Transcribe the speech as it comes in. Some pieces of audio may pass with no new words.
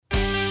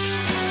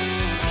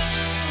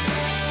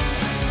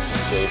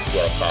Chase, you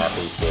got a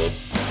coffee, Chase?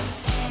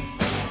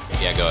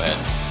 Yeah, go ahead.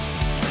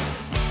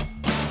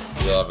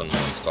 11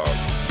 minutes called.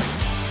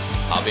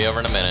 I'll be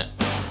over in a minute.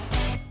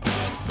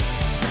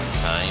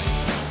 Time,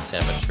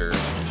 temperature,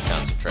 and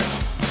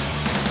concentration.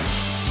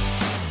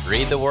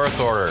 Read the work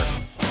order.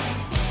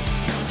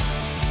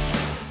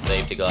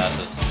 Safety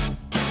glasses.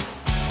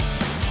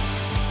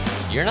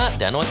 You're not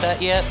done with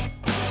that yet?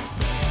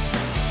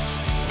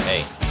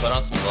 Hey, put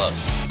on some gloves.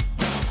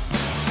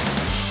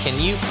 Can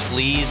you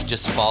please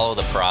just follow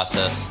the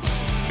process?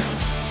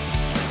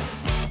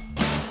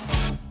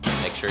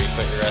 Make sure you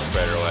put your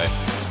respirator away.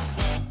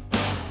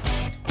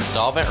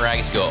 Solvent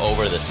rags go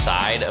over the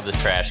side of the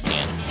trash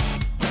can.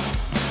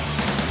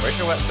 Where's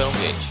your wet film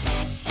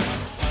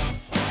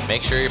gauge?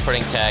 Make sure you're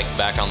putting tags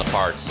back on the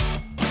parts.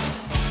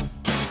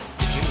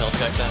 Did you mill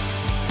check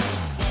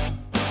that?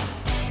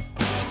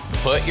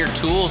 Put your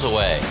tools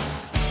away.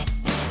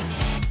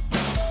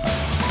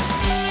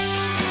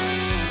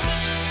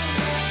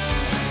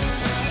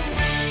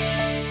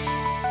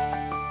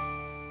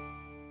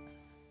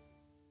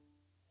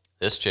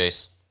 This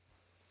Chase.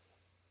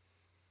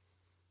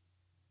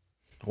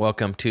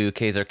 Welcome to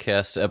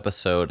KazerCast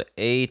episode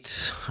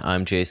 8.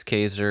 I'm Jace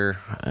Kazer.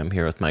 I'm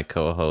here with my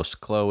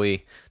co-host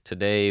Chloe.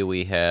 Today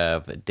we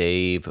have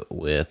Dave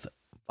with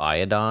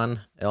Viadon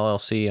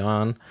LLC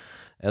on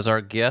as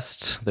our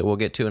guest that we'll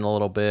get to in a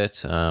little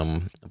bit.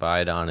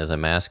 Viadon is a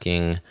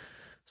masking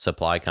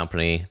supply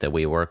company that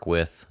we work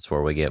with. It's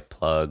where we get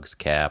plugs,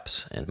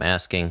 caps, and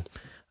masking.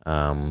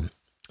 I'm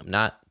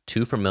not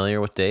too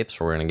familiar with Dave,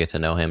 so we're going to get to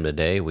know him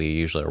today. We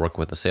usually work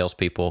with the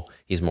salespeople.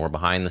 He's more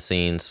behind the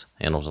scenes,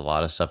 handles a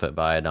lot of stuff at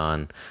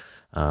Viadon.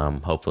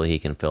 Hopefully he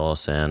can fill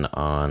us in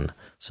on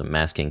some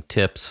masking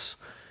tips,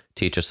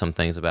 teach us some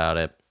things about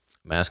it.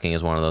 Masking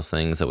is one of those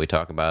things that we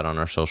talk about on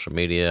our social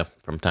media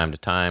from time to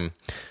time,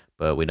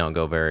 but we don't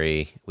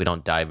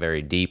dive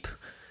very deep,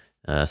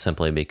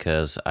 simply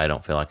because I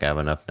don't feel like I have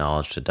enough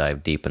knowledge to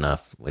dive deep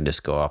enough. We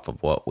just go off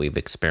of what we've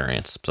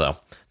experienced. So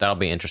that'll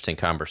be an interesting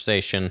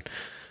conversation.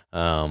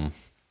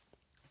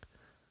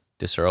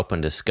 Just our open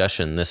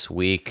discussion this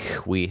week.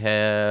 We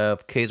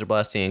have Kazer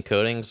Blasting and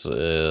Coatings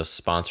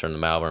sponsoring the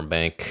Malvern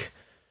Bank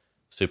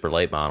Super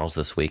Late Models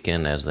this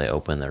weekend as they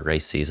open their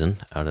race season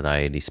out at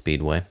I-80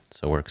 Speedway.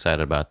 So we're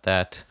excited about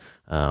that.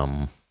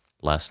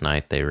 Last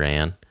night they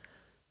ran.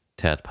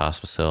 Tad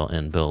Pospisil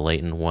and Bill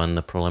Layton won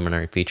the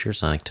preliminary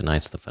features. I think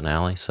tonight's the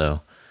finale.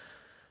 So,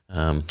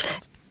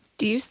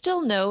 do you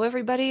still know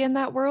everybody in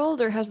that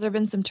world, or has there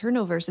been some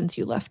turnover since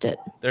you left it?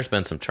 There's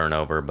been some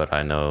turnover, but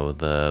I know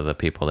the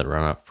people that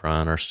run up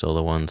front are still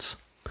the ones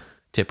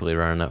typically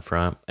running up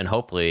front. And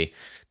hopefully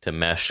to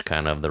mesh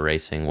kind of the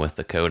racing with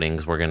the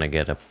coatings, we're going to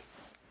get a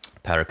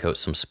powder coat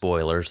some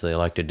spoilers. They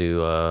like to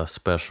do a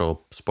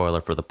special spoiler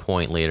for the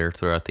point leader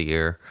throughout the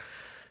year.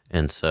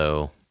 And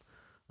so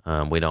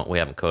we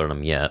haven't coated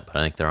them yet, but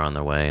I think they're on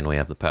their way and we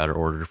have the powder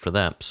ordered for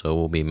that. So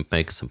we'll be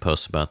making some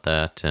posts about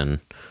that, and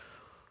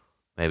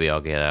maybe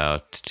I'll get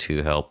out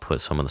to help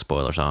put some of the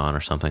spoilers on or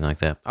something like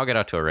that. I'll get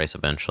out to a race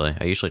eventually.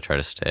 I usually try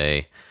to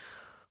stay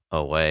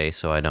away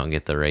so I don't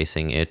get the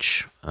racing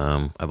itch.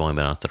 I've only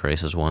been out to the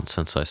races once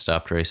since I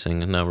stopped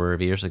racing a number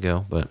of years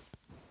ago, but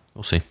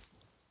we'll see.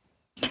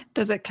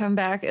 Does it come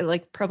back?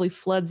 It probably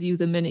floods you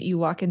the minute you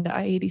walk into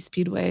I-80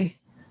 Speedway.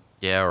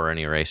 Yeah, or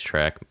any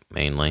racetrack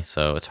mainly.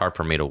 So it's hard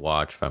for me to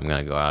watch if I'm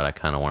going to go out. I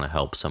kind of want to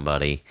help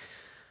somebody,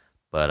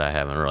 but I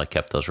haven't really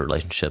kept those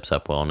relationships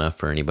up well enough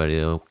for anybody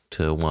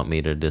to want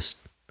me to just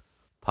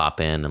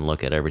pop in and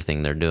look at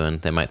everything they're doing.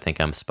 They might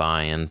think I'm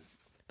spying.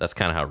 That's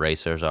kind of how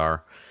racers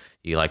are.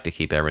 You like to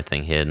keep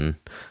everything hidden.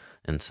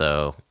 And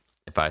so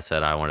if I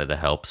said I wanted to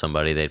help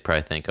somebody, they'd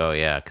probably think, oh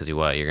yeah, because you're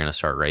going to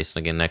start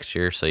racing again next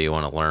year, so you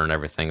want to learn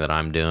everything that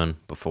I'm doing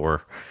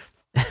before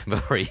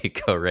you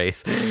go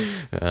race.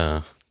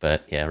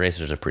 But yeah,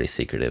 racers are pretty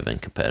secretive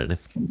and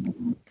competitive.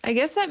 I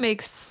guess that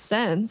makes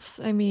sense.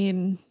 I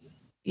mean,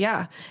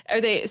 yeah.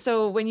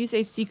 So when you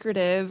say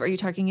secretive, are you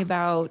talking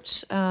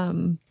about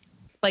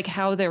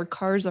how their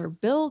cars are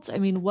built? I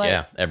mean, what?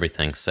 Yeah,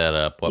 everything's set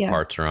up, what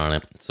parts are on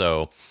it.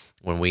 So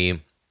when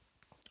we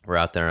were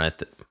out there, and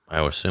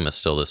I would assume it's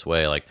still this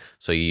way,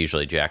 so you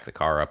usually jack the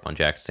car up on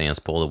jack stands,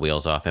 pull the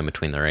wheels off in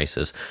between the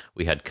races.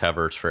 We had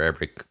covers for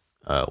every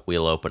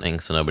wheel opening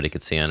so nobody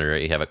could see under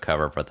it. You have a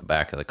cover for the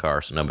back of the car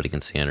so nobody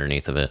can see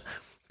underneath of it,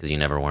 because you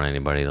never want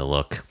anybody to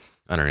look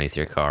underneath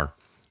your car,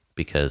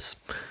 because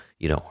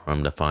you don't want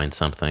them to find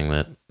something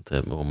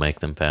that will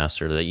make them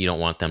faster, that you don't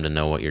want them to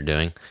know what you're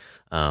doing.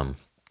 On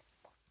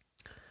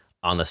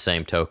the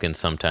same token,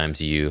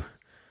 sometimes you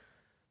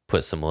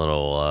put some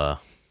little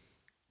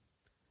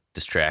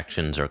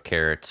distractions or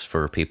carrots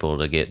for people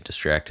to get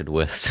distracted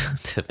with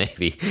to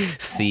maybe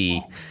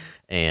see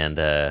and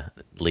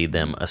lead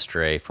them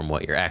astray from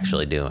what you're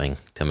actually doing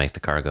to make the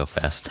car go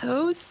fast.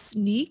 So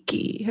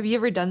sneaky. Have you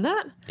ever done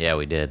that? Yeah,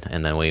 we did.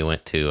 And then we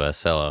went to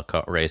sell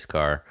a race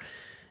car,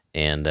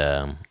 and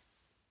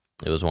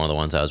it was one of the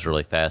ones I was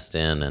really fast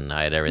in, and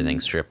I had everything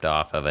stripped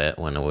off of it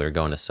when we were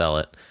going to sell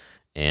it.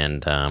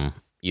 And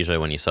usually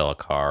when you sell a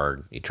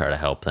car, you try to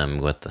help them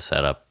with the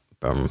setup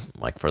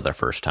like for their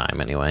first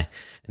time anyway.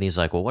 And he's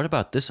like, well, what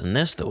about this and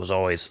this that was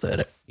always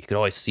that you could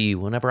always see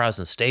whenever I was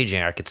in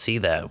staging, I could see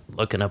that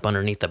looking up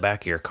underneath the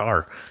back of your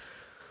car. I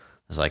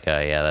was like,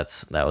 yeah,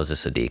 that was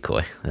just a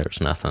decoy. There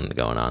was nothing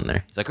going on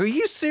there. He's like, are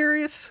you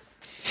serious?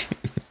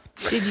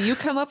 Did you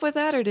come up with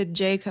that or did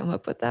Jay come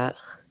up with that?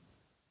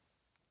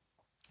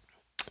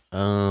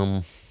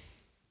 I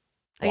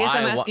guess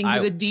I'm asking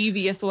who the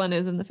devious one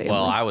is in the family.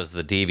 Well, I was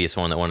the devious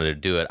one that wanted to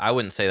do it. I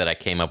wouldn't say that I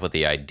came up with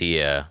the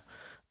idea.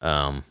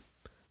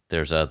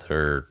 There's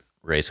other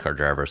race car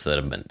drivers that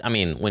have been, I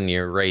mean, when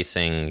you're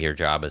racing, your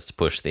job is to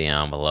push the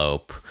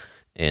envelope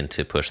and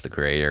to push the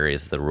gray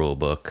areas of the rule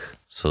book.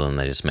 So then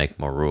they just make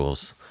more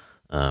rules.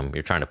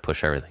 You're trying to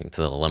push everything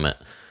to the limit.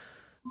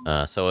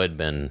 So it'd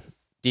been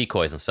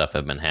decoys and stuff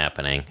have been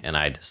happening. And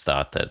I just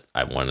thought that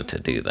I wanted to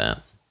do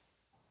that.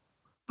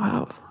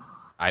 Wow.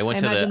 I went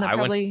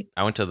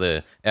to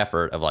the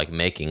effort of like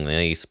making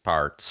these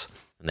parts,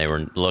 and they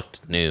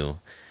looked new,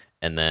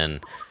 and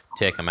then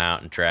take them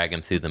out and drag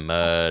them through the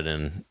mud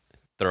and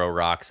throw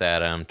rocks at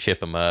them, chip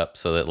them up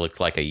so that it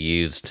looked like a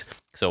used.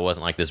 So it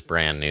wasn't like this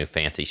brand new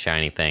fancy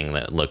shiny thing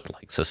that looked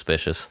like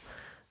suspicious.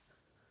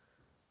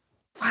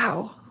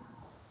 Wow.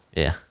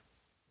 Yeah.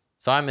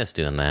 So I miss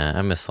doing that.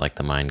 I miss like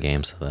the mind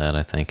games of that,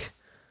 I think.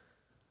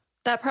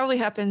 That probably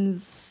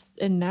happens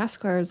in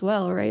NASCAR as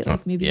well, right?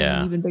 Like maybe on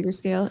an even bigger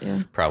scale.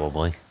 Yeah.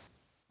 Probably.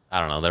 I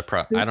don't know.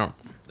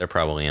 They're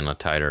probably in a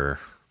tighter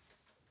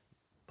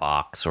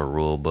box or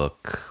rule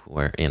book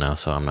where,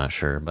 so I'm not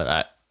sure,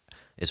 but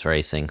it's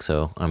racing.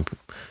 So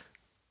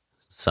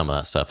some of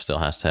that stuff still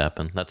has to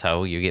happen. That's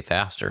how you get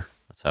faster.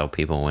 That's how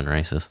people win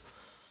races.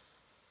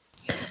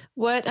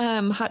 What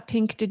hot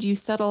pink did you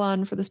settle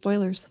on for the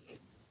spoilers?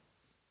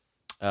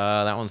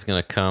 That one's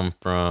going to come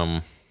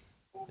from,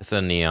 it's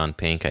a neon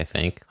pink, I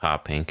think.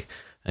 Hot pink.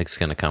 I think it's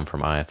going to come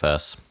from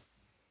IFS.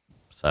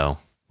 So,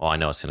 I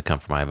know it's going to come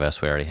from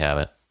IFS. We already have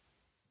it.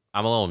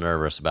 I'm a little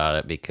nervous about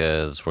it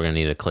because we're going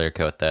to need to clear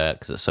coat that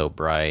because it's so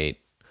bright.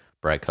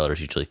 Bright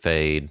colors usually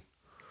fade.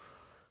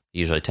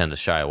 Usually tend to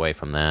shy away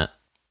from that.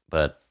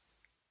 But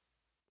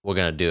we're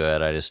going to do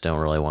it. I just don't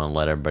really want to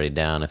let everybody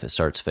down if it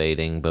starts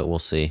fading, but we'll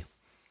see.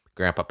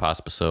 Grandpa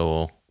Pospiso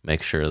will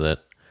make sure that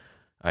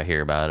I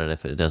hear about it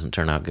if it doesn't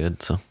turn out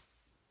good. So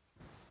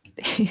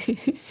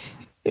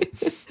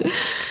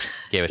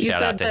gave a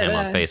shout out to him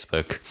on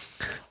Facebook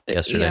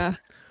yesterday.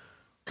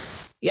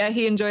 Yeah,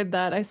 he enjoyed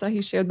that. I saw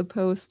he shared the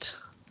post.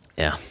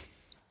 Yeah.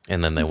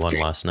 And then they won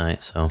last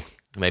night. So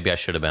maybe I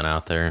should have been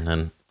out there and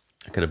then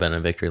I could have been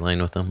in victory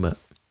lane with them, but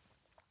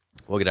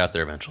we'll get out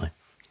there eventually.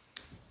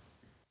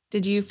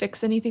 Did you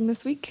fix anything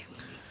this week?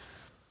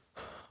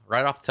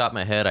 Right off the top of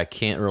my head, I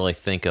can't really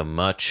think of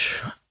much.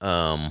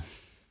 Had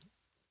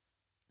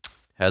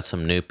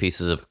some new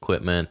pieces of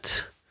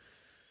equipment.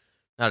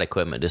 Not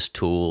equipment, just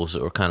tools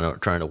that we're kind of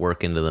trying to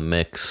work into the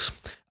mix.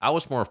 I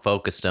was more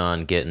focused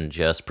on getting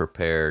just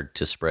prepared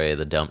to spray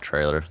the dump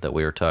trailer that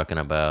we were talking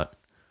about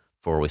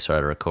before we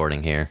started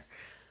recording here.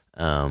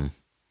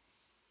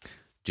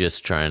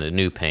 Just trying to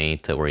new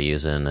paint that we're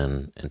using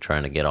and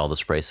trying to get all the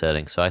spray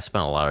settings. So I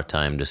spent a lot of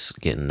time just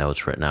getting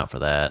notes written out for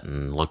that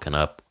and looking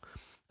up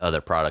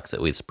other products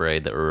that we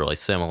sprayed that were really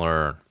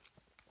similar,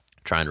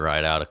 trying to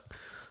write out a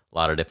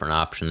lot of different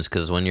options.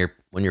 Because when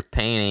you're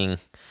painting,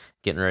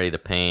 getting ready to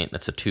paint,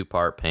 it's a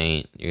 2-part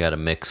paint. You got to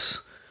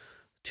mix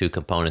 2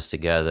 components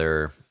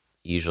together.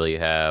 Usually you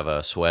have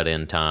a sweat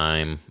in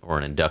time or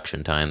an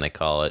induction time, they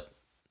call it.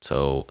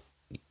 So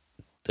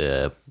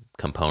the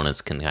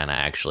components can kind of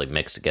actually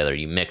mix together.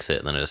 You mix it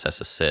and then it just has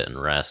to sit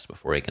and rest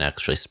before you can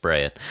actually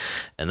spray it.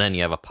 And then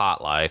you have a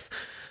pot life,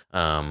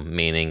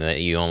 meaning that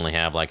you only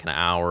have like an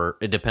hour.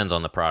 It depends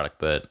on the product,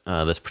 but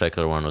this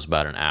particular one was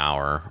about an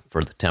hour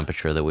for the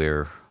temperature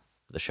that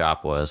the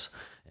shop was.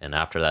 And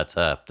after that's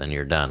up, then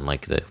you're done.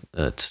 Like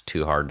it's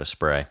too hard to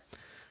spray.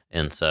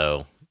 And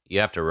so you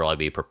have to really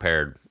be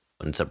prepared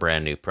when it's a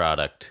brand new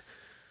product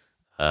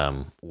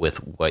with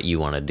what you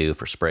want to do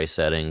for spray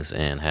settings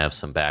and have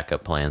some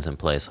backup plans in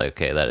place. Like,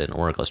 okay, that didn't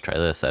work. Let's try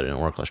this. That didn't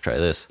work. Let's try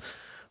this.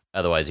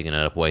 Otherwise, you can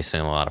end up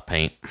wasting a lot of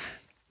paint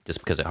just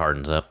because it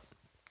hardens up.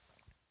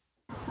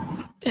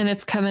 And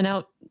it's coming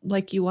out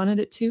like you wanted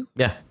it to?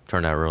 Yeah, it's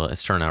turned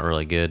out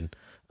really good.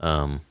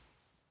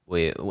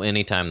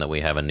 Anytime that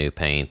we have a new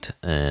paint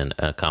and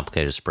a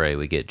complicated spray,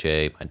 we get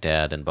Jay, my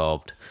dad,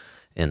 involved.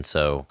 And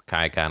so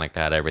Kai kind of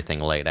got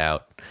everything laid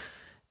out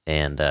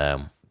and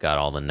got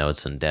all the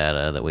notes and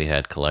data that we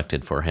had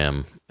collected for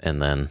him.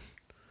 And then,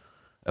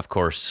 of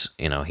course,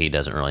 he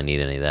doesn't really need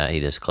any of that.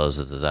 He just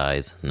closes his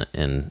eyes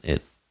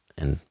and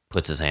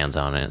puts his hands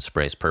on it and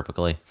sprays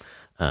perfectly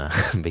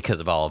because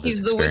of all of his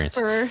experience. He's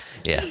the whisperer.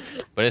 Yeah,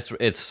 but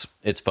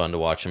it's fun to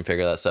watch him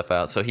figure that stuff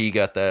out. So he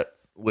got that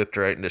whipped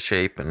right into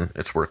shape, and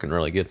it's working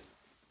really good.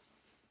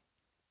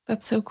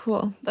 That's so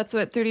cool. That's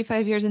what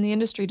 35 years in the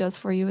industry does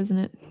for you, isn't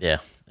it? Yeah,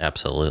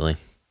 absolutely.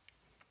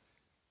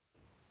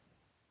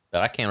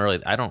 But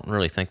I don't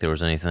really think there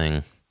was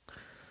anything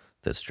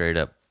that straight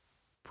up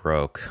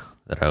broke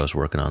that I was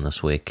working on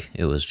this week.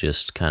 It was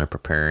just kind of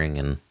preparing,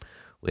 and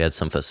we had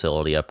some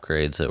facility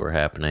upgrades that were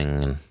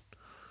happening, and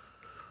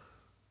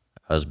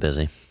I was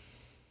busy.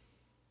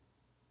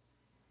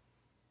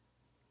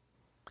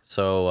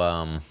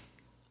 So,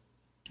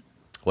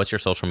 what's your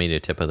social media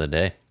tip of the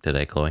day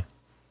today, Chloe?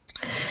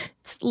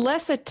 It's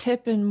less a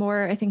tip and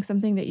more, I think,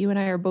 something that you and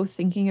I are both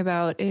thinking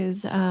about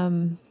is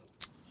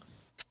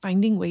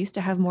finding ways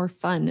to have more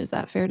fun. Is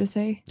that fair to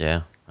say?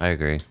 Yeah, I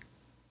agree.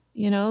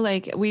 You know,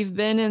 like we've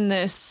been in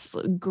this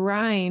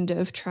grind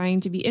of trying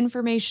to be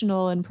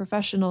informational and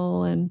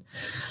professional and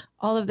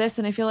all of this.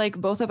 And I feel like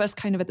both of us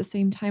kind of at the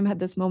same time had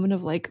this moment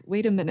of like,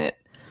 wait a minute,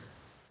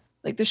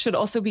 like this should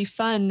also be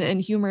fun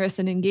and humorous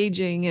and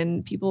engaging.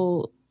 And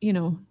people, you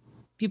know,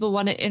 people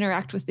want to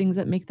interact with things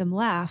that make them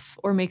laugh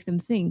or make them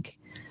think.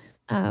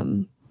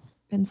 And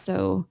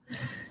so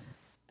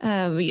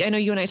I know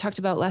you and I talked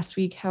about last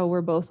week how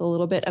we're both a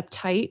little bit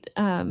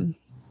uptight,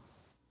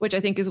 which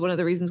I think is one of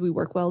the reasons we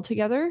work well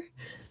together,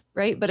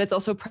 right? But it's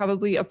also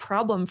probably a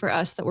problem for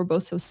us that we're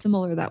both so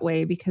similar that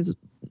way because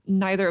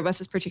neither of us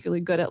is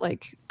particularly good at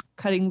like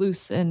cutting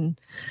loose and,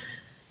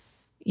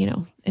 you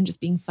know, and just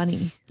being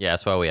funny. Yeah,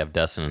 that's why we have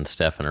Dustin and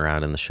Stefan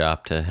around in the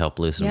shop to help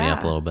loosen me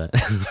up a little bit.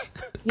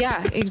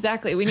 Yeah,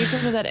 exactly. We need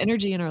some of that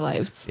energy in our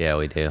lives. Yeah,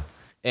 we do.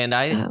 And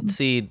I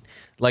see,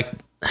 like,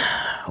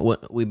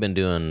 we've been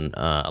doing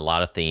a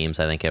lot of themes.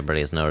 I think everybody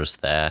has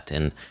noticed that.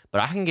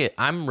 But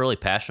I'm really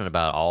passionate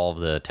about all of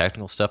the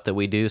technical stuff that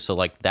we do. So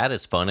like that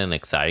is fun and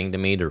exciting to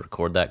me to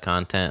record that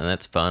content. And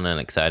that's fun and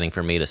exciting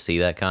for me to see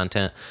that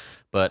content.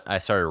 But I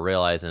started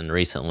realizing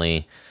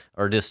recently,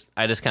 I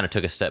just kind of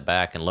took a step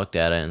back and looked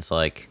at it, and it's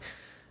like,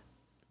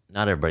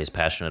 not everybody's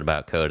passionate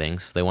about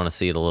codings. They want to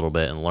see it a little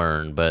bit and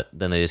learn, but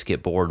then they just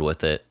get bored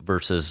with it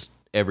versus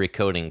every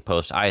coding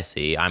post I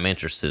see, I'm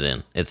interested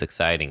in. It's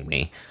exciting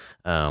me.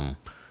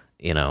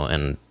 You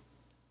know,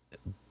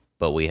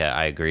 but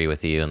I agree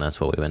with you, and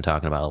that's what we've been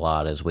talking about a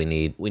lot, is we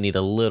need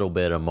a little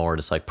bit of more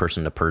just like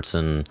person to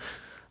person,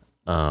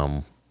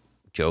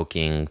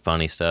 joking,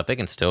 funny stuff. It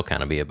can still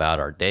kind of be about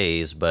our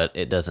days, but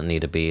it doesn't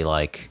need to be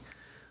like,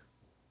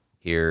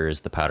 here's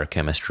the powder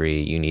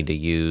chemistry you need to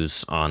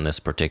use on this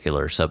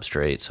particular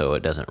substrate so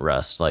it doesn't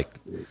rust. Like,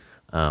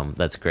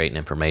 that's great and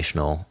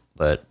informational,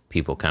 but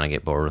people kind of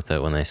get bored with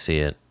it when they see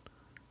it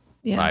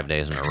 5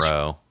 days in a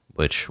row,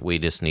 which we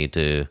just need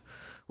to,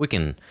 we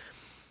can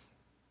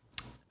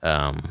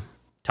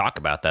talk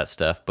about that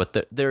stuff,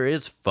 but there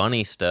is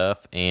funny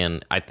stuff.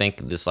 And I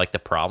think just like the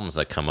problems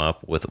that come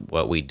up with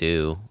what we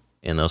do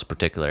in those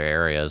particular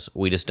areas,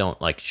 we just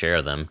don't like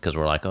share them because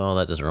we're like, oh,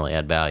 that doesn't really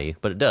add value,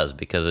 but it does,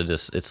 because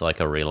it's like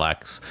a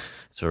relaxed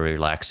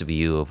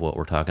view of what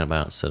we're talking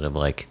about instead of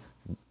like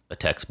a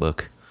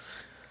textbook.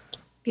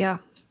 Yeah.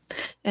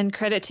 And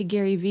credit to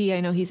Gary Vee. I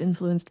know he's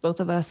influenced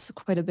both of us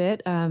quite a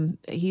bit.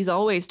 He's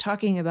always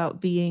talking about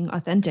being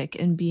authentic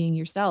and being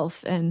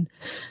yourself and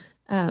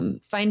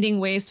finding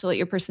ways to let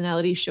your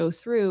personality show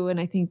through. And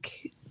I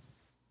think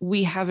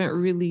we haven't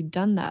really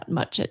done that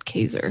much at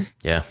Kaiser.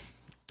 Yeah,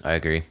 I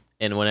agree.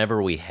 And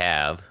whenever we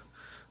have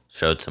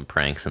showed some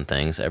pranks and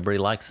things, everybody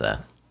likes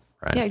that,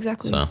 right? Yeah,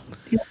 exactly. So,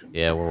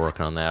 yeah, we're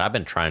working on that. I've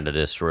been trying to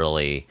just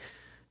really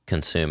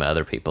consume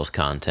other people's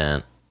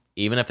content,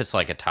 even if it's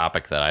like a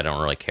topic that I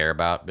don't really care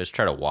about. Just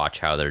try to watch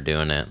how they're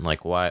doing it, and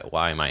like, why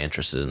am I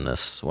interested in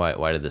this?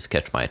 Why did this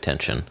catch my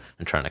attention?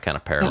 And trying to kind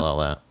of parallel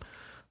that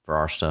for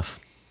our stuff.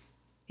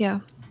 Yeah.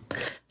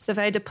 So if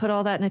I had to put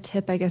all that in a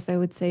tip, I guess I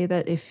would say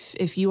that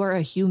if you are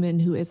a human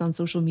who is on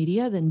social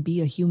media, then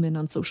be a human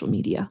on social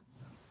media.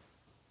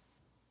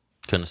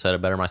 Couldn't have said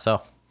it better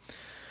myself.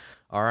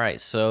 All right,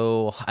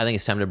 so I think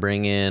it's time to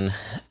bring in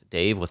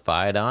Dave with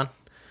Viadon.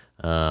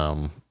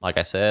 Like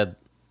I said,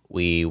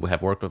 we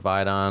have worked with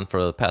Viadon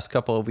for the past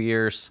couple of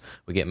years.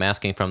 We get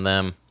masking from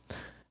them.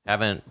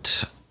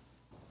 Haven't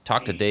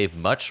talked to Dave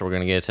much, so we're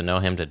going to get to know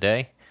him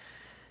today.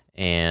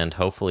 And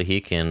hopefully he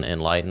can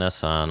enlighten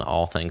us on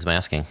all things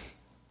masking.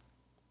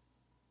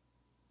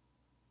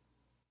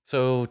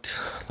 So,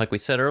 like we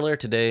said earlier,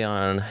 today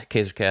on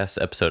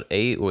KaiserCast episode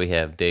 8, we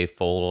have Dave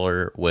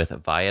Fuller with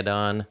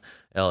Viadon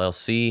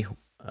LLC.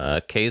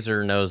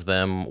 Kaiser knows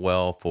them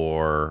well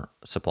for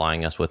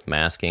supplying us with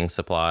masking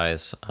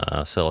supplies,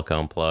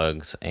 silicone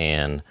plugs,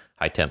 and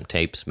high-temp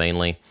tapes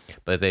mainly,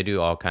 but they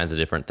do all kinds of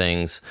different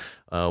things.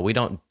 We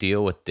don't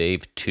deal with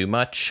Dave too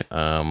much,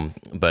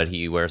 but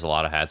he wears a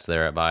lot of hats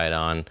there at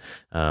Viadon.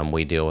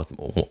 We deal with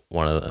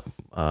one of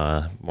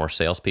the more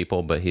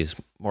salespeople, but he's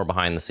more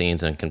behind the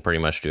scenes and can pretty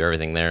much do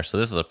everything there. So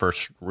this is the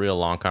first real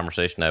long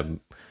conversation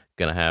I'm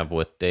going to have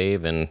with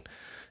Dave and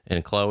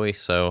Chloe.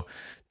 So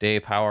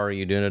Dave, how are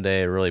you doing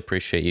today? I really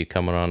appreciate you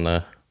coming on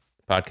the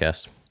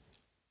podcast.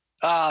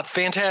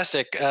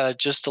 Fantastic.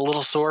 Just a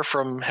little sore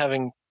from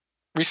having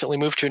recently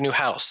moved to a new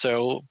house.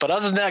 So, but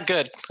other than that,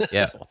 good.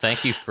 Yeah. Well,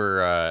 thank you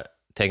for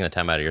taking the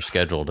time out of your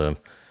schedule to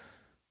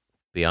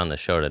be on the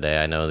show today.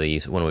 I know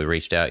that when we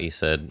reached out, you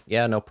said,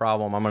 yeah, no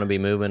problem. I'm going to be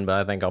moving, but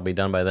I think I'll be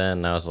done by then.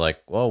 And I was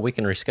like, well, we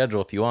can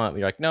reschedule if you want.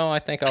 You're like, no, I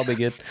think I'll be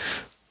good.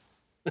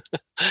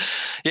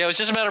 Yeah, it was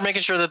just a matter of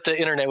making sure that the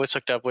internet was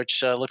hooked up,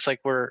 which looks like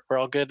we're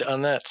all good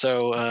on that.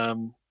 So,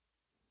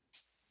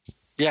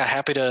 yeah,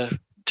 happy to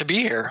be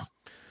here.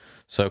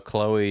 So,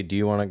 Chloe, do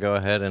you want to go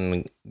ahead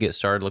and get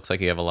started? Looks like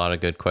you have a lot of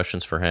good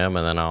questions for him,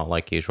 and then I'll,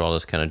 like usual, I'll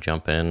just kind of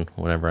jump in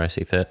whenever I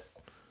see fit.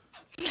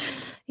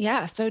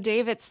 Yeah. So,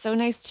 Dave, it's so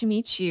nice to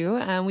meet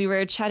you. We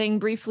were chatting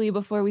briefly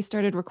before we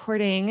started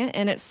recording,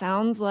 and it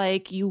sounds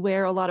like you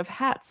wear a lot of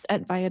hats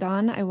at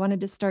Viadon. I wanted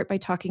to start by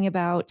talking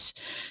about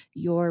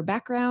your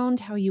background,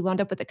 how you wound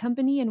up with the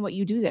company, and what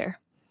you do there.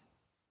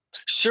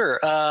 Sure.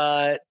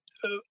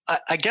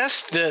 I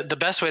guess the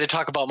best way to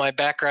talk about my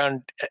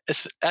background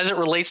as it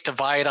relates to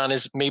Viadon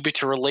is maybe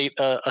to relate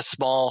a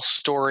small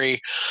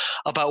story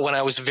about when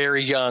I was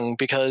very young,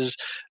 because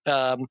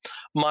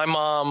my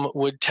mom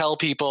would tell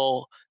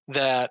people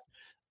that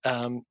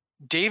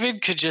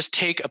David could just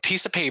take a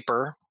piece of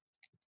paper,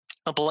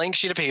 a blank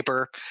sheet of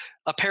paper,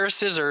 a pair of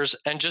scissors,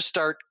 and just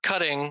start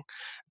cutting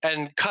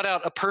and cut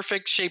out a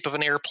perfect shape of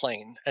an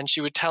airplane. And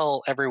she would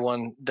tell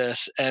everyone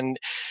this. And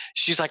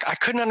she's like, I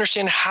couldn't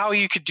understand how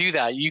you could do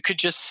that. You could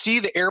just see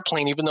the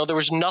airplane, even though there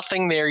was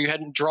nothing there. You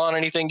hadn't drawn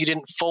anything. You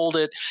didn't fold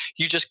it.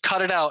 You just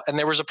cut it out, and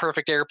there was a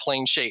perfect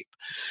airplane shape.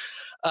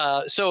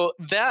 So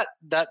that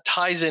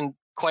ties in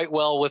quite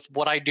well with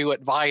what I do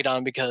at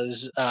Viadon,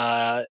 because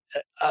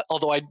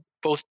although I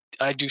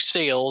do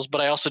sales, but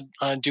I also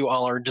do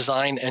all our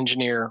design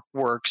engineer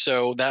work.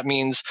 So that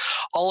means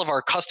all of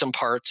our custom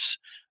parts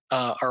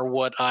are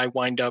what I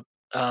wind up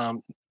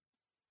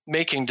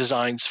making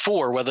designs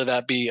for, whether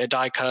that be a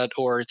die cut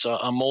or it's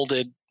a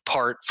molded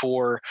part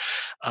for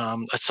a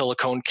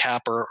silicone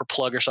cap or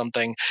plug or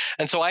something.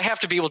 And so I have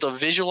to be able to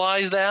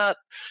visualize that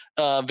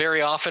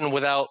very often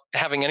without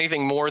having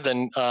anything more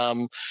than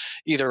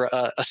either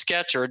a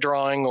sketch or a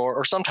drawing,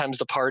 or sometimes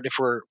the part if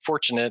we're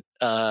fortunate.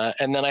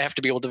 And then I have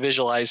to be able to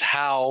visualize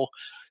how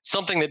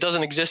something that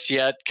doesn't exist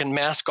yet can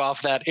mask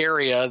off that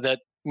area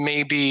that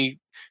may be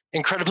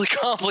incredibly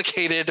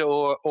complicated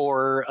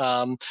or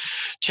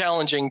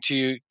challenging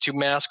to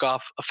mask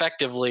off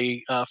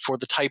effectively for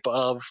the type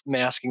of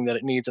masking that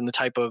it needs and the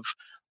type of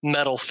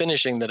metal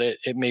finishing that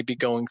it may be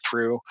going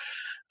through.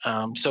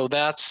 So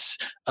that's,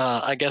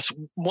 I guess,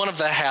 one of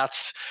the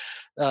hats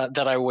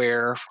that I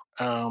wear.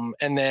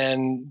 And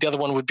then the other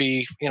one would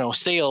be,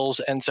 sales.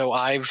 And so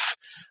I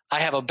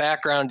have a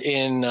background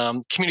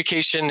in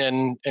communication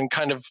and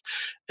kind of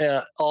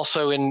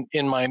also in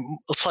my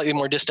slightly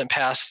more distant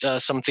past,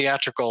 some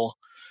theatrical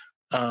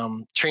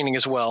training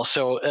as well.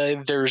 So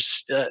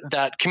there's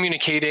that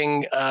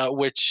communicating,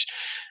 which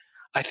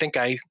I think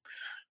I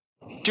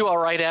do all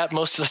right at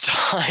most of the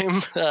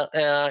time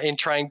in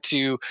trying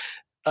to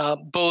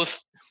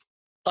both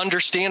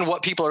understand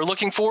what people are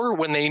looking for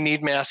when they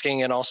need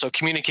masking, and also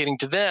communicating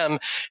to them,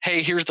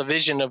 hey, here's the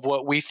vision of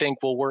what we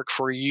think will work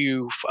for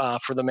you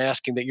for the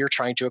masking that you're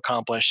trying to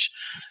accomplish,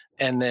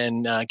 and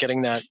then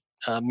getting that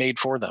made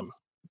for them.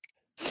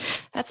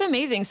 That's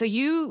amazing. So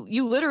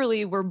you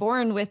literally were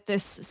born with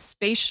this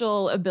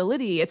spatial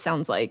ability, it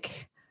sounds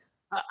like.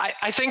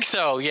 I think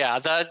so. Yeah,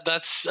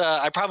 that's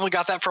I probably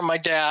got that from my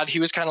dad. He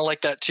was kind of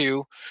like that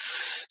too.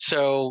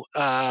 So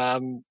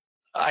I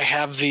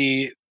have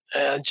the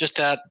just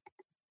that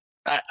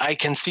I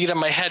can see it in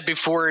my head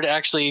before it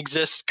actually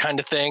exists, kind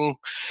of thing,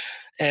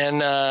 and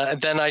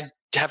then I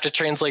have to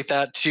translate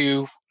that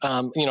to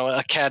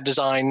a CAD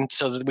design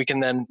so that we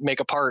can then make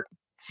a part.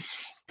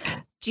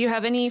 Do you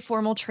have any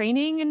formal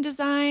training in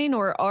design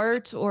or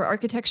art or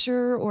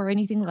architecture or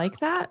anything like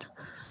that?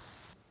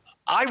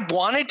 I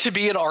wanted to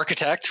be an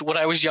architect when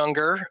I was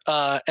younger,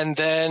 and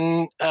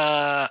then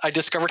I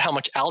discovered how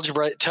much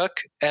algebra it took,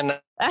 and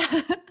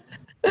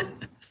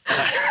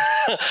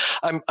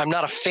I'm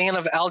not a fan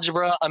of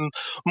algebra. I'm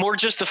more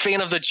just a fan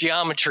of the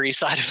geometry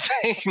side of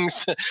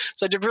things.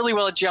 So I did really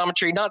well at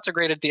geometry, not so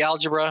great at the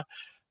algebra,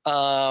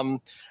 and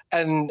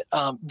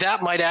that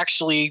might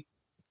actually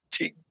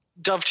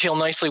dovetail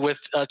nicely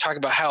with talking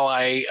about how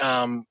I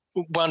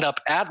wound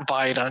up at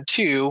Viadon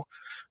too.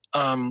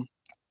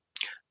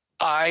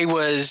 I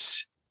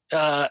was,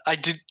 I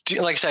did,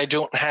 like I said, I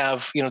don't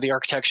have, the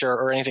architecture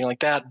or anything like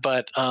that,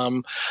 but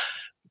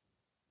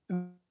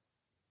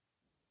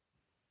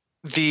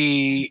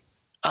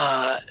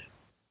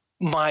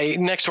my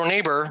next door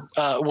neighbor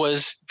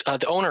was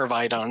the owner of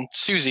Viadon,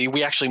 Susie.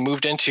 We actually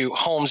moved into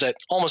homes at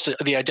almost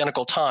the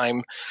identical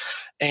time.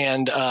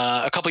 And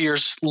a couple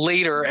years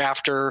later,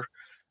 after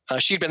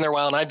she'd been there a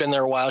while and I'd been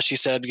there a while, she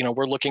said,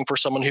 we're looking for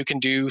someone who can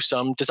do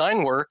some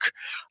design work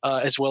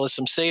as well as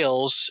some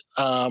sales.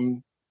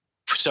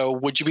 So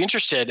would you be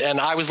interested? And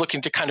I was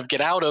looking to kind of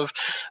get out of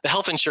the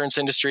health insurance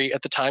industry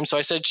at the time. So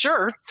I said,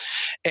 sure.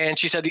 And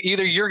she said,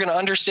 either you're going to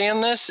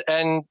understand this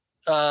and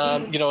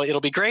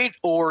it'll be great,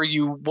 or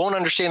you won't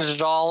understand it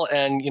at all,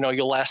 and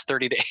you'll last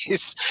 30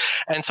 days.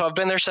 And so I've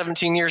been there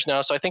 17 years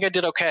now, so I think I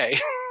did okay.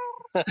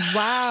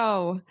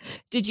 Wow.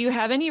 Did you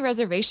have any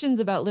reservations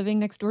about living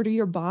next door to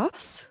your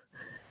boss?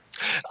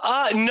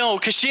 No,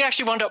 because she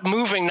actually wound up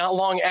moving not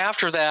long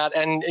after that,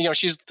 and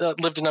she's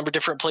lived a number of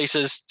different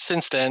places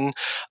since then,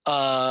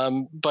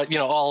 but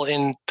all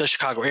in the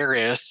Chicago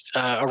area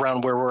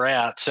around where we're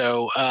at.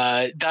 So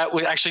that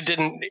actually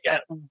didn't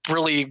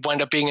really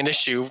wind up being an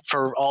issue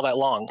for all that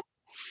long.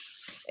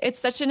 It's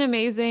such an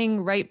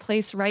amazing right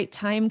place, right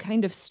time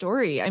kind of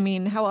story. I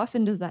mean, how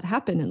often does that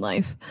happen in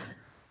life?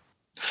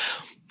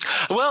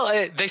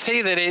 Well, they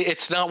say that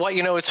it's not what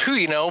you know, it's who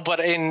you know. But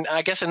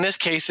I guess in this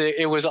case,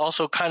 it was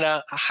also kind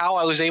of how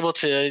I was able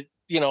to,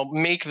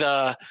 make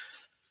the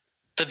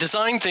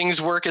design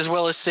things work as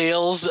well as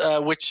sales,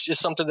 which is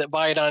something that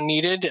Viadon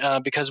needed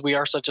because we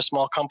are such a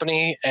small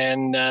company.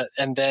 And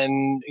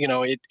then,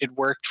 it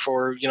worked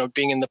for,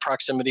 being in the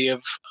proximity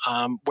of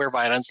where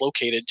Viadon's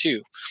located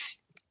too.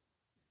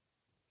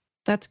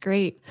 That's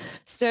great.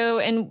 So,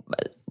 and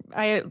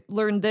I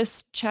learned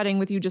this chatting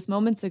with you just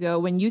moments ago.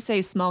 When you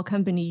say small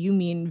company, you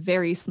mean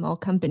very small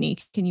company.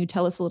 Can you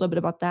tell us a little bit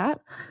about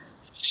that?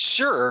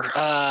 Sure.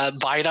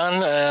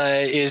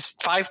 Viadon is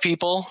 5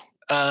 people.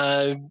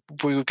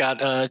 We've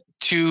got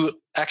 2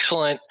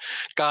 excellent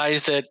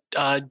guys that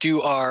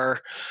do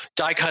our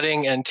die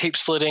cutting and tape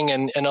slitting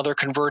and other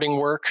converting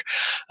work.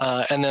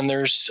 And then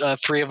there's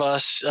 3 of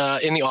us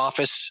in the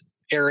office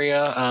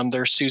area.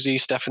 There's Susie,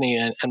 Stephanie,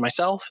 and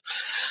myself.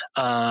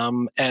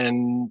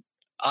 And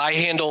I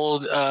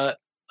handled a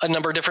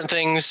number of different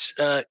things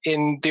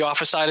in the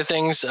office side of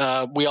things.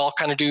 We all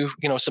kind of do,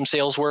 some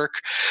sales work.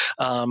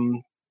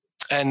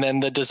 And then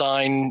the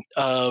design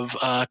of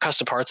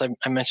custom parts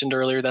I mentioned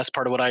earlier, that's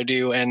part of what I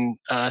do. And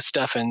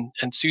Steph and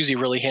Susie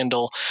really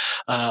handle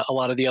a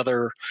lot of the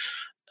other,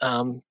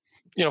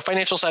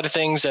 financial side of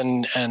things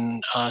and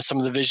some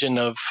of the vision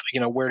of,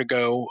 where to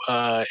go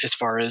as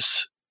far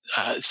as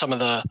some of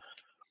the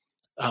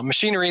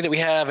machinery that we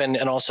have and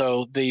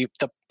also the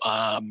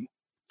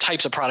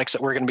types of products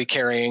that we're going to be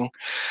carrying.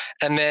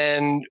 And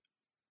then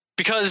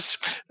because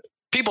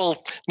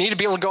people need to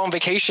be able to go on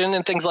vacation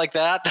and things like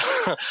that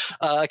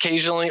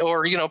occasionally,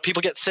 or, people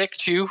get sick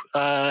too,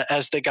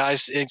 as the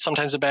guys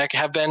sometimes the back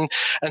have been.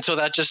 And so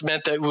that just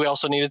meant that we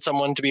also needed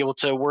someone to be able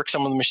to work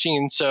some of the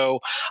machines. So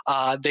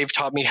they've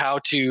taught me how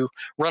to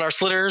run our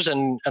slitters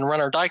and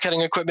run our die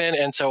cutting equipment.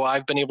 And so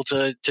I've been able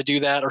to do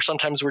that. Or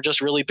sometimes we're just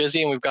really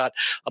busy and we've got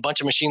a bunch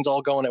of machines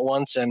all going at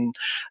once. And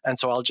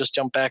so I'll just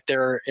jump back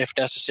there if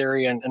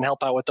necessary and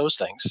help out with those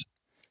things.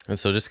 And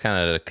so just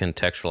kind of to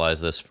contextualize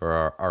this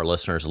for our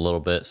listeners a little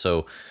bit.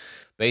 So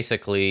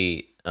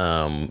basically,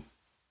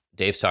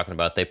 Dave's talking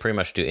about they pretty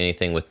much do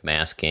anything with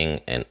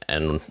masking,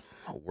 and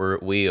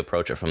we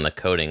approach it from the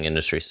coating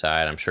industry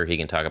side. I'm sure he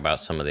can talk about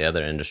some of the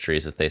other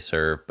industries that they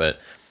serve. But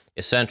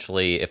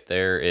essentially, if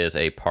there is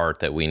a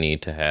part that we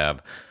need to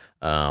have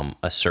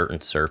a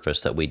certain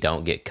surface that we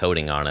don't get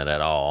coating on it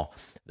at all,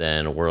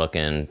 then we're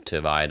looking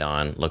to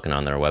Viadon, looking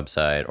on their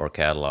website or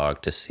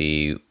catalog to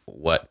see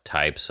what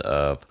types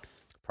of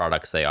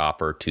products they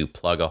offer to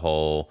plug a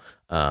hole,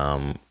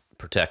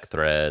 protect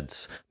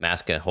threads,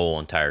 mask a whole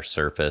entire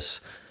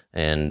surface.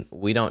 And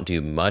we don't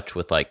do much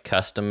with like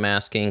custom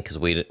masking because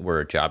we're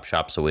a job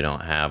shop, so we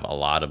don't have a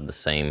lot of the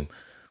same.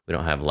 We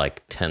don't have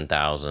like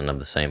 10,000 of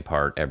the same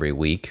part every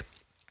week.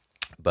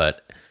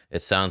 But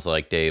it sounds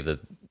like, Dave,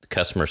 that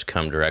customers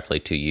come directly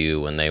to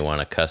you when they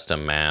want a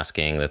custom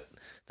masking that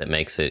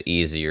makes it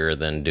easier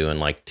than doing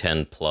like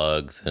 10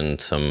 plugs and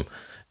some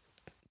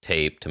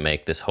tape to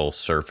make this whole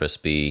surface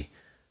be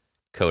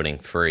coating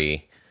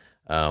free.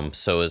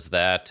 So is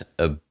that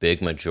a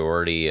big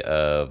majority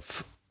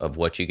of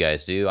what you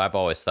guys do? I've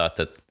always thought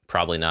that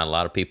probably not a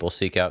lot of people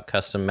seek out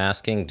custom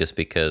masking just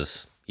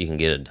because you can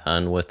get it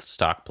done with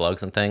stock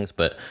plugs and things.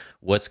 But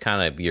what's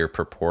kind of your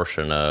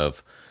proportion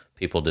of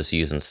people just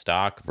using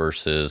stock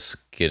versus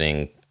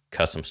getting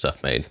custom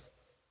stuff made?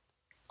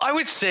 I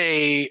would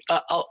say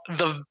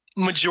the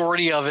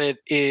majority of it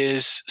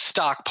is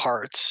stock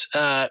parts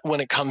when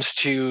it comes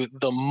to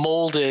the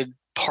molded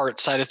part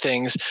side of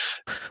things.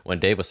 When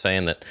Dave was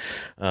saying that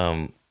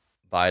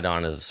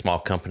Viadon is a small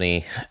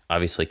company,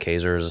 obviously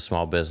Kaiser is a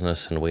small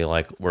business, and we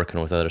like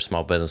working with other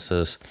small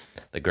businesses.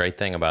 The great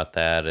thing about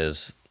that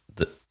is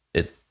that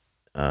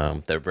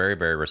they're very,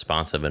 very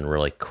responsive and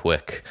really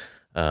quick.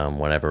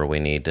 Whenever we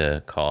need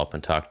to call up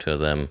and talk to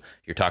them,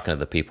 you're talking to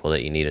the people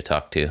that you need to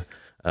talk to.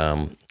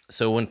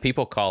 So when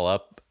people call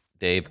up,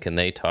 Dave, can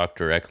they talk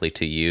directly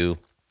to you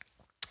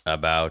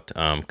about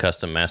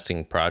custom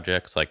masking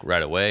projects like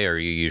right away? Or are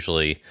you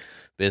usually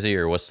busy,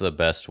 or what's the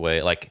best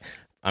way? Like,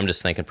 I'm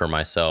just thinking for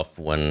myself,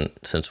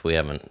 since we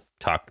haven't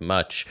talked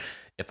much,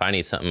 if I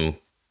need something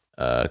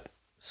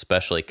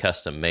specially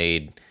custom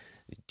made,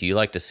 do you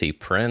like to see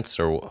prints,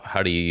 or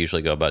how do you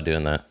usually go about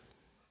doing that?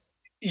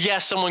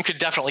 Yes, someone could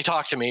definitely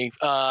talk to me.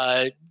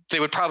 They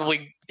would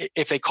probably,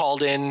 if they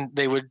called in,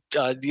 they would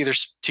either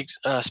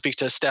speak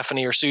to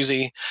Stephanie or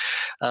Susie.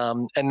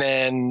 And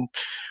then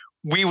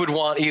we would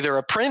want either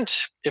a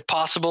print, if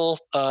possible,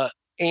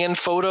 and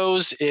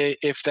photos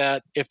if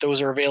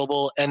those are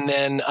available. And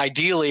then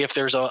ideally, if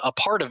there's a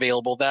part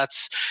available,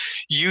 that's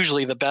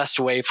usually the best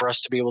way for us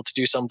to be able to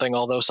do something,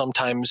 although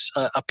sometimes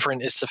a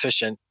print is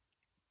sufficient.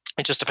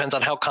 It just depends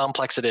on how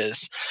complex it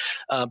is.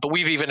 But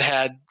we've even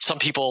had some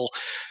people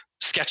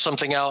sketch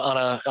something out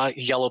on a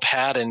yellow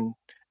pad and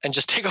and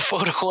just take a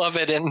photo of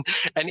it and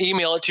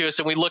email it to us,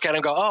 and we look at it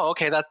and go, oh,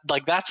 okay,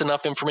 that's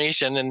enough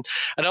information. And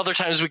other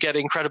times we get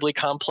incredibly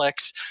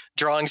complex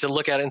drawings and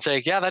look at it and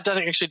say, yeah, that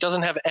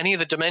doesn't have any of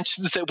the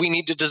dimensions that we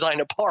need to design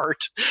a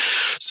part.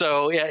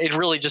 So yeah, it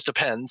really just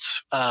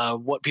depends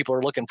what people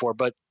are looking for.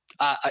 But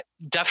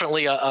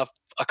definitely a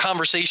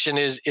conversation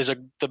is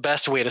the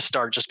best way to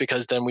start, just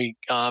because then we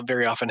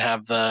very often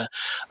have a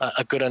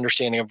good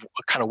understanding of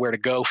kind of where to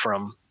go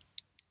from.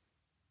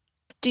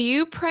 Do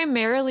you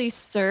primarily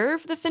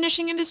serve the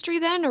finishing industry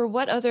then, or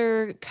what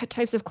other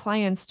types of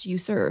clients do you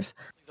serve?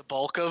 The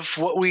bulk of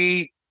what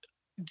we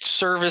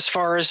serve as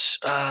far as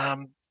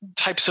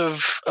types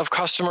of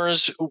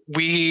customers,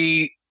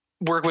 we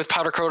work with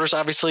powder coaters,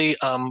 obviously,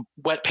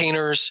 wet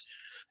painters,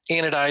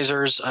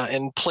 anodizers,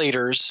 and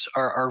platers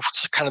are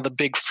kind of the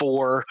big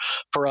four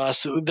for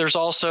us. There's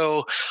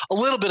also a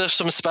little bit of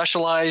some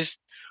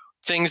specialized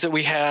things that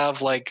we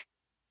have, like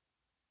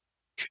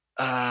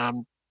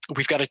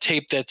we've got a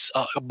tape that's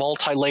a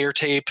multi-layer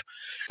tape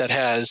that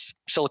has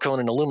silicone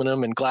and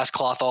aluminum and glass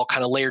cloth all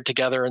kind of layered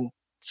together. And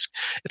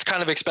it's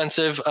kind of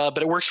expensive, but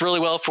it works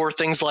really well for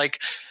things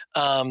like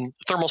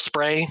thermal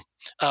spray,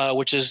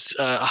 which is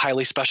a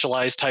highly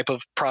specialized type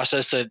of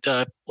process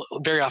that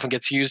very often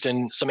gets used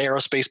in some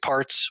aerospace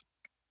parts.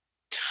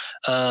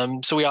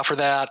 So we offer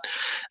that.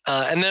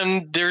 And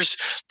then there's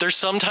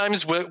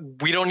sometimes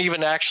we don't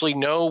even actually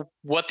know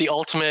what the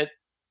ultimate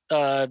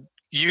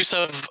use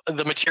of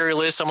the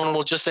material is. Someone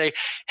will just say,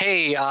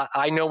 hey,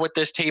 I know what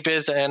this tape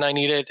is and I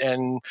need it.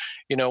 And,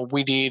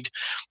 we need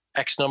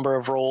X number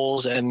of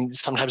rolls, and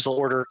sometimes they'll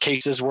order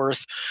cases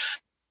worth.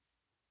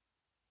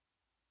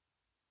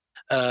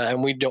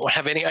 And we don't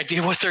have any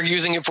idea what they're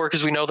using it for,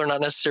 because we know they're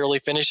not necessarily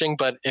finishing,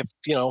 but if,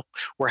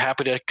 we're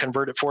happy to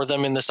convert it for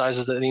them in the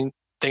sizes that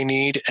they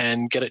need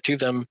and get it to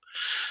them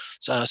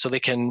so they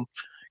can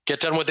get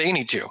done what they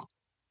need to.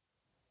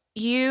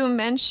 You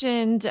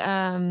mentioned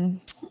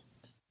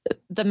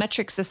the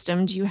metric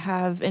system. Do you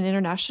have an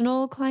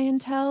international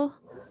clientele?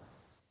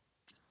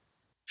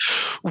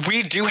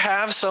 We do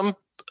have some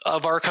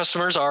of our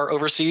customers are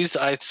overseas.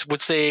 I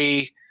would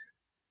say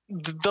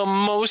the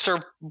most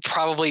are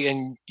probably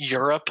in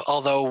Europe,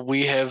 although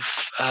we have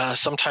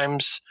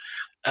sometimes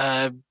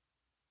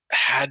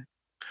had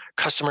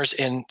customers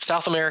in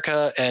South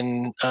America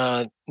and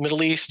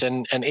Middle East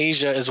and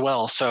Asia as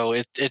well. So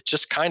it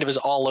just kind of is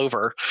all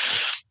over.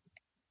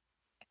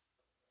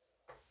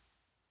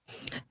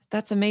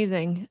 That's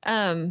amazing.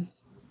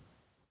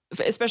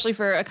 Especially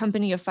for a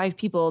company of 5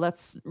 people,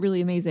 that's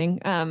really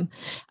amazing.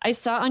 I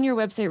saw on your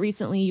website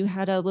recently you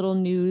had a little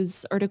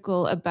news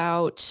article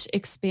about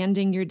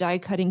expanding your die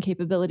cutting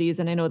capabilities.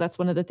 And I know that's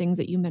one of the things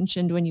that you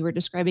mentioned when you were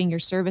describing your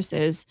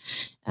services.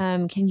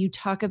 Can you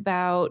talk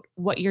about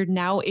what you're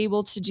now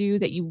able to do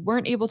that you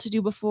weren't able to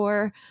do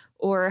before,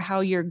 or how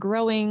you're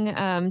growing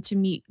to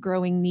meet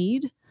growing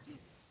need?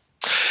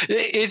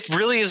 It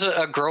really is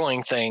a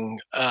growing thing.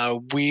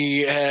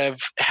 We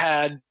have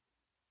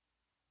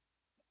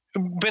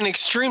been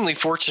extremely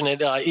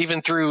fortunate,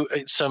 even through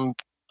some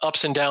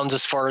ups and downs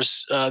as far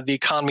as the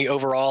economy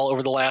overall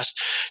over the last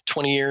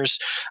 20 years.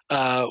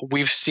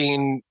 We've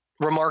seen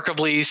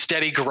remarkably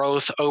steady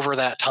growth over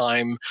that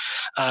time.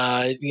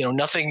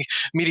 Nothing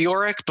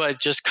meteoric,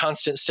 but just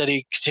constant,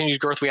 steady, continued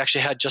growth. We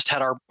actually just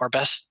had our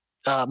best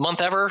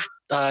month ever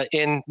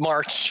in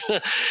March,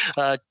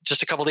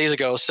 just a couple days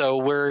ago. So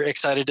we're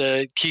excited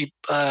to keep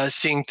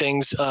seeing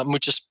things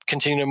just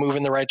continue to move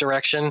in the right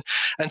direction.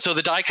 And so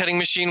the die cutting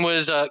machine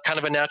was kind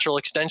of a natural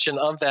extension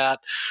of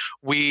that.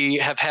 We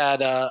have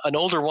had an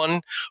older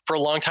one for a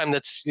long time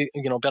that's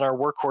been our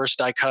workhorse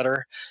die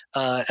cutter,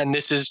 and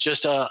this is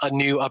just a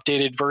new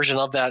updated version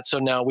of that. So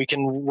now we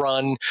can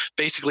run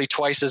basically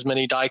twice as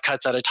many die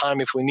cuts at a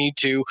time if we need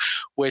to,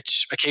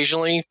 which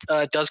occasionally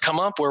does come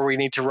up where we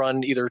need to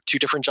run either 2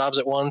 different jobs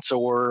at once,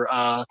 or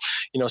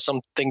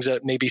some things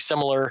that may be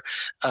similar,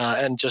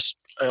 and just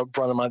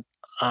run them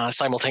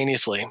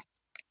simultaneously.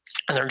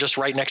 And they're just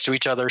right next to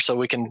each other, so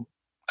we can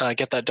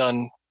get that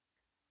done.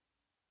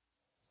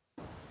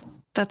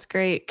 That's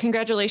great.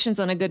 Congratulations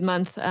on a good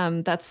month.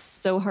 That's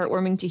so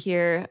heartwarming to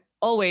hear.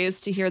 Always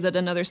to hear that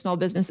another small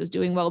business is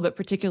doing well, but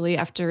particularly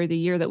after the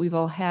year that we've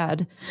all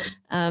had.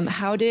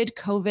 How did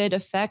COVID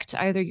affect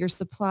either your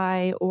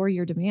supply or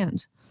your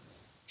demand?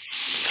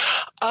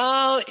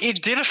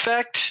 It did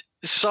affect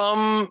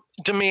some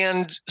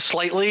demand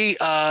slightly.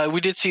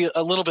 We did see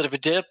a little bit of a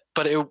dip,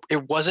 but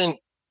it wasn't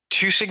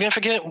too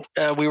significant.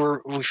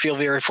 We feel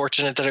very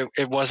fortunate that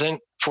it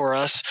wasn't for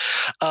us.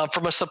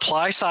 From a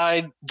supply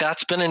side,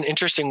 that's been an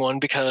interesting one,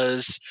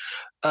 because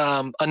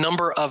a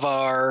number of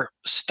our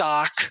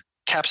stock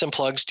caps and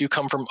plugs do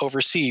come from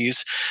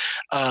overseas,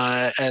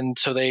 and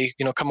so they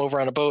come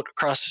over on a boat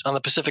across on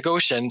the Pacific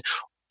Ocean.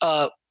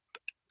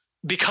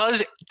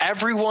 Because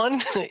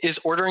everyone is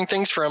ordering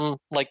things from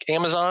like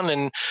Amazon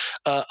and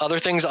other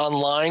things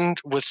online,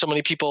 with so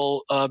many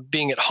people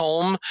being at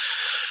home,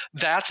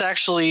 that's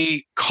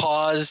actually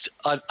caused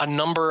a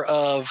number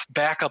of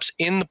backups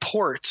in the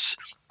ports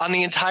on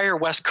the entire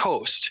West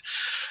Coast.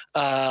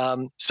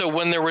 So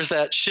when there was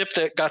that ship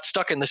that got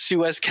stuck in the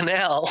Suez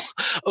Canal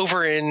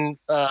over in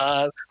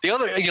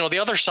the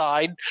other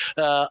side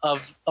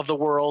of the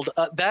world,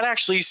 that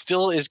actually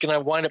still is going to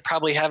wind up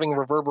probably having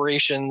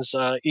reverberations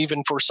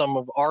even for some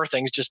of our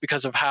things, just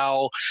because of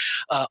how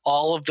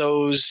all of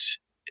those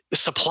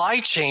supply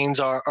chains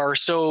are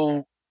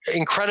so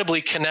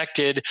incredibly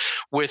connected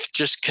with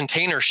just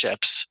container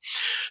ships.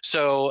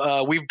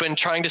 So we've been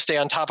trying to stay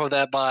on top of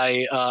that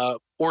by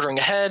ordering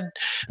ahead,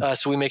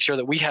 so we make sure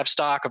that we have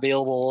stock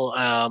available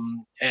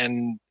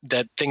and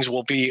that things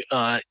will be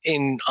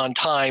in on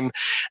time.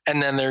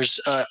 And then there's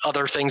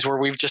other things where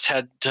we've just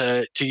had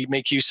to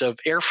make use of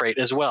air freight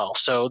as well.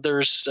 So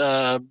there's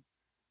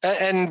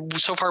and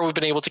so far we've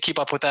been able to keep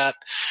up with that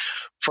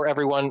for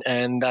everyone,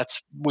 and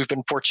we've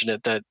been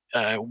fortunate that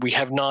we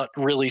have not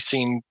really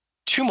seen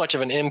too much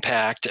of an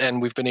impact,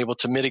 and we've been able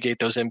to mitigate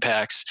those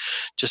impacts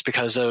just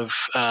because of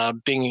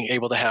being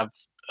able to have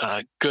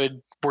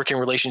good working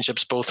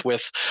relationships both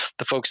with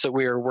the folks that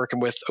we are working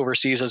with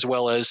overseas, as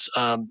well as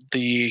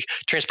the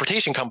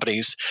transportation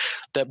companies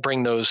that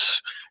bring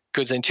those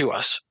goods into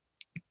us.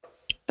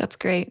 That's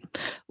great.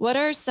 What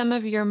are some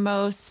of your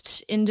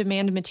most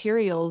in-demand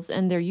materials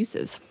and their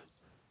uses?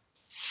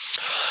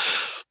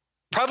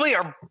 Probably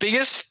our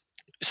biggest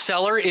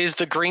seller is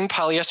the green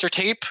polyester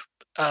tape,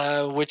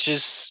 which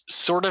is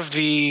sort of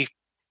the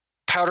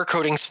powder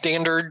coating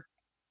standard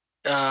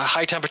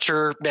high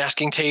temperature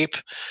masking tape.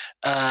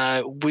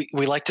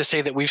 We like to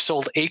say that we've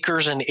sold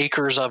acres and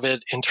acres of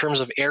it in terms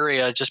of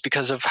area, just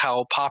because of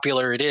how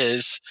popular it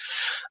is.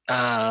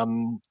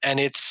 And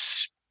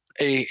it's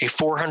a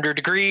 400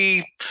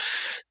 degree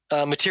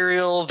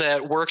material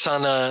that works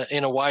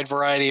in a wide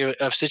variety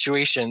of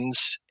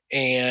situations,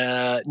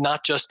 and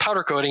not just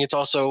powder coating. It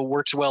also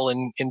works well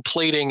in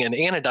plating and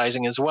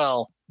anodizing as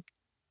well.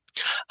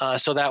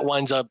 So that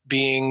winds up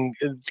being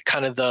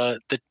kind of the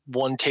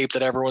one tape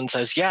that everyone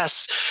says,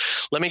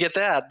 yes, let me get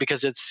that,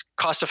 because it's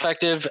cost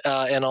effective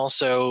and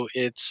also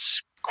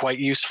it's quite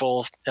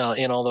useful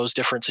in all those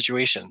different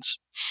situations.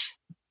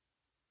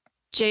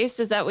 Jace,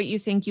 is that what you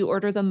think you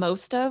order the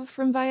most of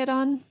from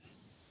Viadon?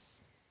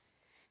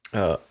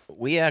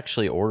 We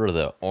actually order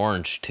the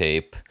orange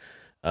tape.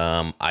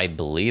 I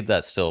believe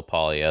that's still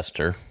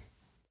polyester,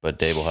 but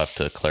Dave will have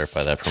to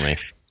clarify that for me.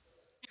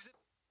 Is it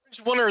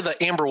the orange one or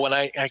the amber one?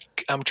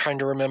 I'm trying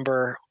to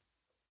remember.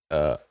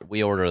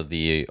 We order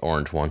the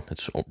orange one.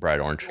 It's bright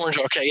orange. Orange,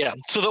 okay, yeah.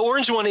 So the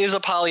orange one is a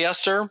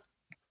polyester.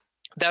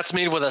 That's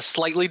made with a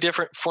slightly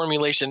different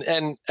formulation.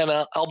 And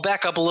I'll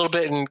back up a little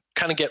bit and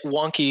kind of get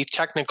wonky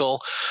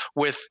technical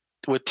with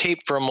tape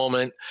for a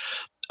moment.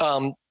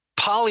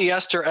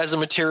 Polyester as a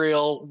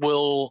material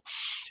will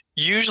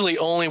usually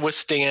only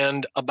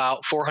withstand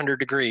about 400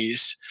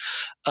 degrees.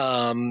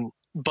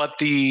 But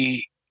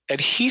the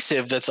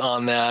adhesive that's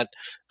on that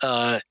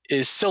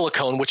is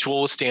silicone, which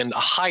will withstand a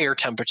higher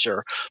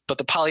temperature. But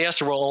the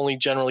polyester will only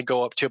generally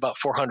go up to about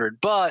 400.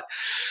 But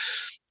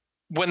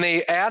when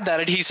they add that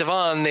adhesive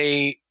on,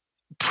 they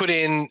put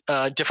in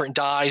different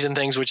dyes and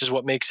things, which is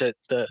what makes it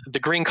the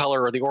green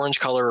color or the orange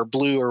color or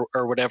blue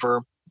or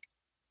whatever.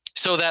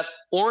 So that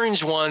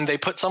orange one, they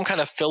put some kind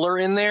of filler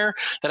in there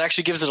that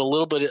actually gives it a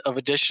little bit of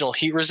additional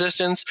heat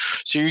resistance.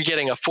 So you're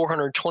getting a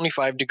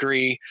 425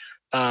 degree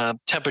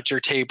temperature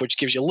tape, which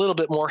gives you a little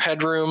bit more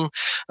headroom,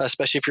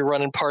 especially if you're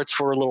running parts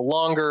for a little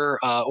longer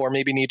or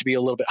maybe need to be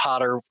a little bit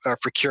hotter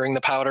for curing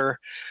the powder.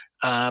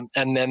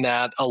 And then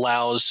that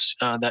allows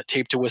that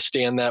tape to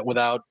withstand that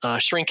without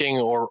shrinking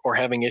or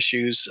having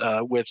issues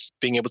with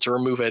being able to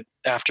remove it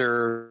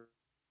after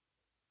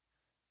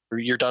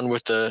you're done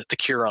with the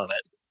cure on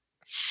it.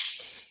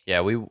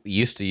 Yeah, we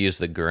used to use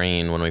the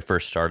green when we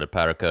first started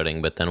powder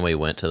coating, but then we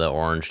went to the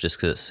orange just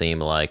because it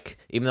seemed like,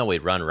 even though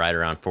we'd run right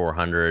around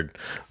 400,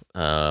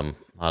 a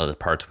lot of the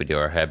parts we do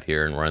are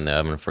heavier and we're in the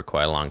oven for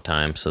quite a long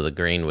time. So the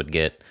green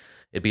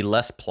it'd be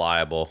less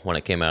pliable when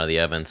it came out of the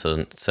oven. So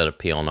instead of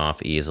peeling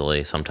off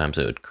easily, sometimes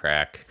it would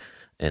crack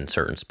in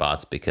certain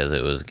spots because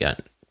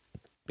it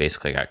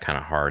basically got kind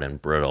of hard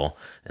and brittle.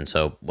 And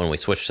so when we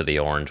switched to the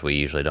orange, we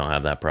usually don't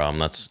have that problem.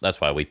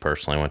 That's why we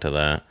personally went to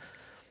that.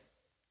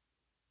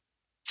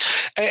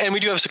 And we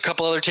do have a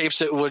couple other tapes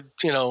that would,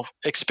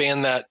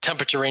 expand that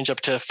temperature range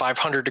up to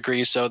 500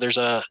 degrees. So there's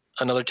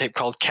another tape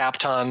called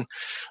Kapton,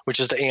 which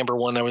is the amber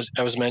one I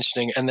was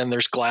mentioning, and then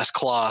there's glass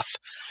cloth,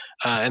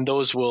 and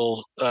those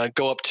will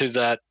go up to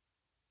that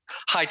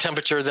high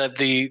temperature that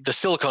the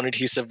silicone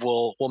adhesive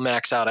will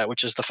max out at,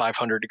 which is the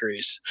 500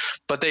 degrees.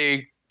 But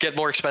they get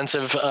more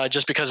expensive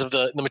just because of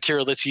the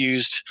material that's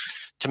used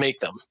to make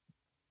them.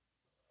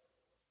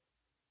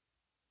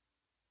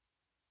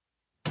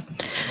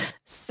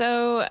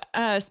 So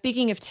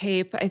speaking of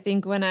tape, I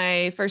think when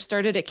I first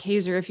started at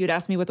Kaiser, if you'd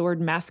asked me what the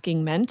word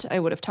masking meant, I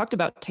would have talked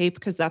about tape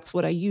because that's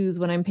what I use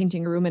when I'm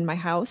painting a room in my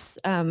house.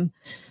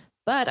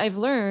 But I've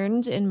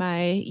learned in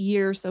my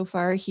year so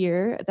far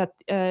here that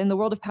in the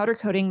world of powder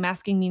coating,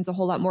 masking means a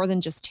whole lot more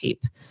than just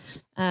tape.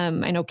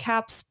 I know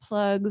caps,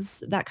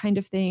 plugs, that kind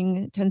of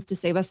thing tends to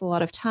save us a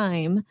lot of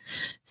time.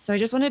 So I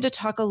just wanted to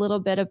talk a little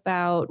bit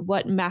about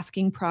what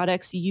masking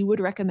products you would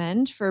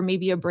recommend for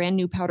maybe a brand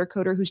new powder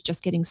coater who's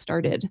just getting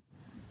started.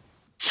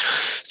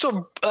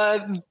 So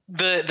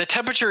the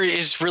temperature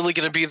is really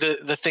going to be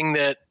the thing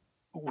that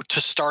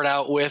to start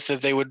out with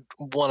that they would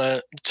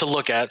want to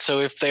look at. So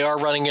if they are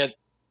running it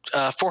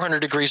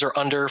 400 degrees or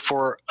under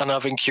for an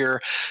oven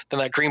cure, then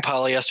that green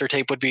polyester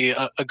tape would be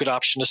a good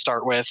option to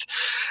start with.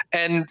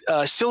 And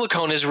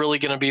silicone is really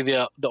going to be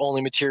the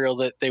only material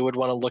that they would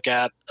want to look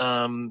at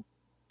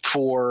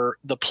for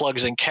the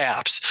plugs and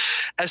caps.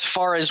 As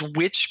far as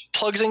which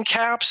plugs and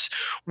caps,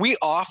 we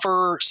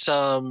offer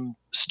some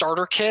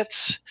starter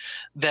kits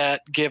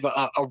that give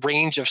a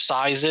range of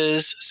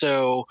sizes.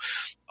 So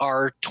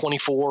our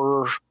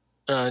 24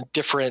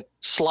 different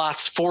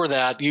slots for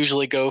that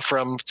usually go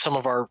from some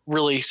of our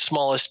really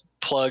smallest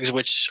plugs,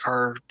 which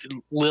are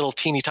little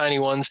teeny tiny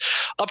ones,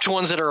 up to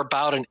ones that are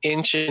about an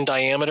inch in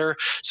diameter.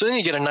 So then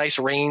you get a nice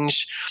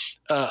range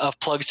of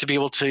plugs to be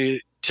able to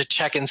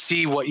check and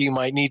see what you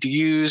might need to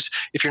use.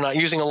 If you're not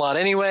using a lot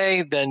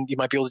anyway, then you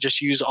might be able to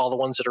just use all the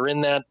ones that are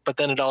in that. But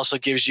then it also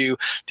gives you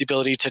the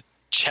ability to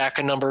check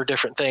a number of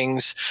different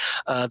things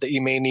that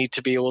you may need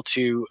to be able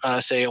to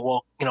say,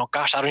 well,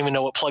 gosh, I don't even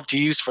know what plug to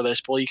use for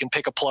this. Well, you can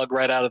pick a plug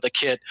right out of the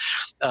kit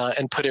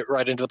and put it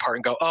right into the part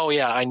and go, oh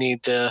yeah, I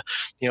need the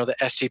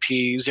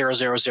STP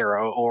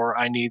 000, or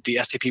I need the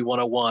STP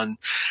 101.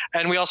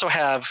 And we also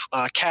have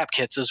cap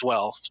kits as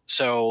well.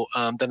 So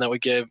then that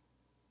would give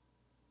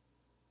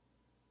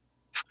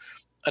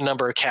a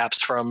number of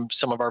caps from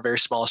some of our very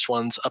smallest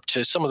ones up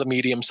to some of the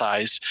medium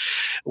size,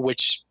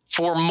 which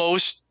for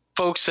most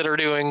folks that are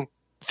doing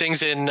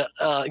things in,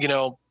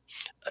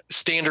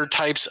 standard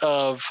types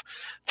of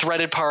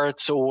threaded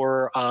parts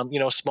or,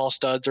 small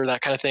studs or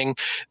that kind of thing,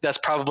 that's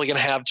probably going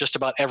to have just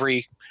about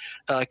every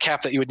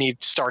cap that you would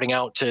need starting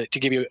out to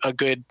give you a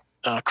good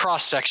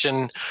cross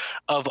section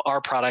of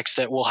our products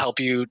that will help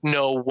you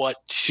know what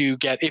to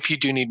get if you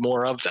do need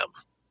more of them.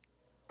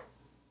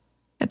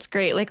 That's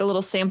great. Like a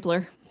little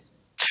sampler.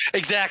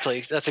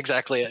 Exactly. That's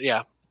exactly it.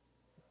 Yeah.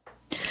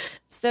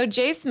 So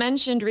Jace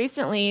mentioned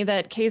recently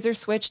that Kaeser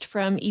switched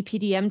from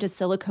EPDM to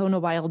silicone a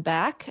while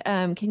back.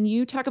 Can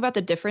you talk about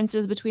the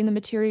differences between the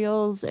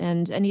materials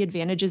and any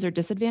advantages or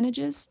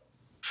disadvantages?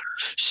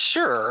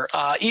 Sure.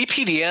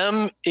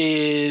 EPDM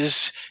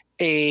is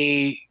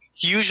a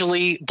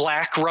usually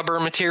black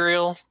rubber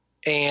material,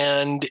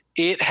 and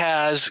it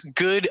has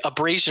good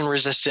abrasion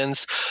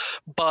resistance,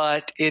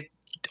 but it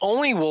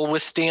only will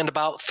withstand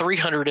about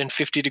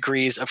 350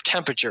 degrees of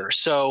temperature.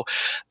 So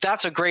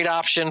that's a great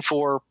option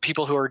for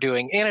people who are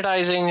doing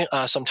anodizing,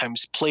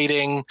 sometimes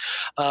plating,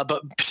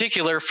 but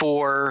particular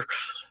for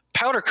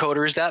powder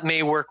coaters, that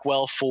may work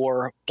well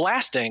for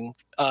blasting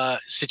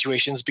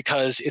situations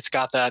because it's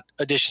got that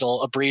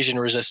additional abrasion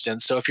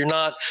resistance. So if you're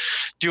not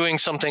doing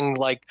something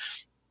like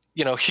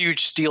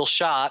huge steel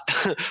shot,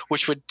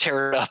 which would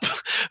tear it up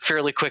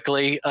fairly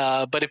quickly.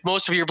 But if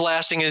most of your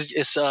blasting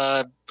is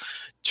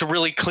to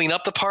really clean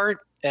up the part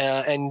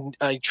and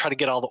try to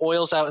get all the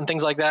oils out and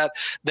things like that,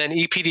 then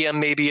EPDM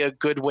may be a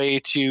good way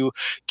to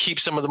keep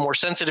some of the more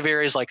sensitive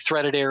areas like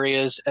threaded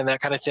areas and that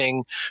kind of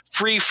thing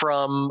free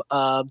from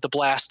the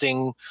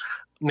blasting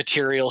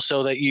material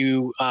so that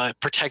you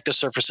protect the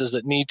surfaces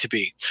that need to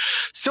be.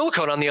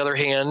 Silicone, on the other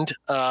hand,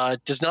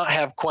 does not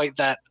have quite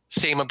that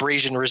same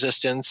abrasion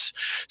resistance,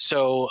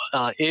 so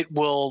it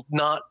will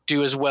not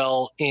do as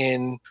well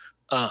in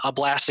a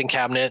blasting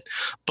cabinet,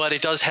 but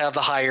it does have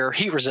the higher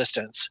heat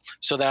resistance.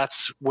 So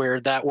that's where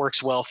that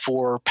works well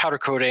for powder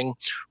coating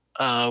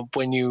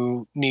when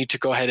you need to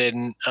go ahead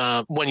and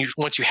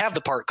once you have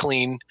the part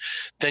clean,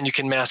 then you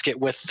can mask it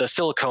with the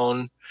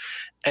silicone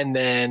and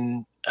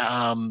then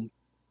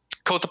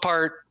coat the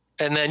part.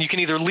 And then you can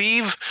either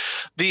leave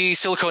the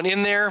silicone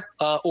in there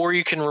or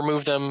you can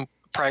remove them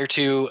prior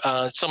to.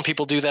 Some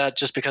people do that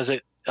just because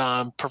it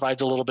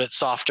provides a little bit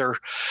softer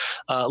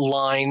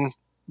line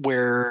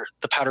where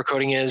the powder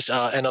coating is,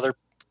 and other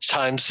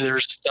times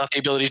there's not the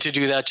ability to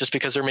do that just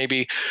because there may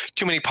be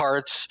too many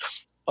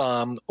parts,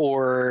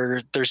 or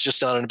there's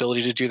just not an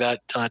ability to do that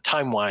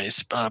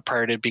time-wise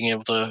prior to being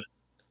able to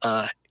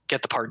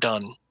get the part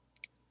done.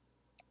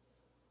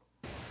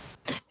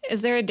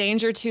 Is there a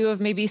danger too of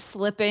maybe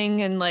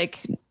slipping and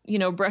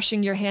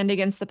brushing your hand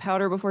against the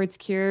powder before it's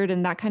cured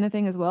and that kind of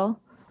thing as well?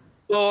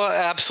 Well,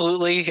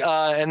 absolutely.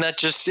 And that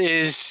just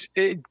is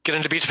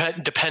going to be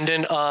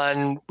dependent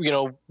on,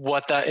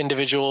 what that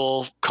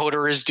individual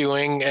coder is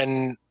doing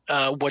and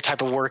what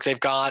type of work they've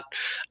got.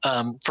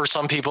 For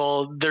some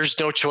people, there's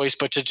no choice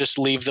but to just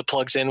leave the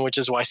plugs in, which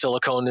is why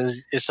silicone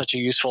is such a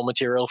useful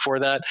material for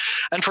that.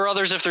 And for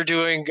others, if they're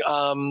doing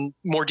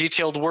more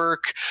detailed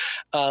work,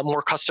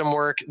 more custom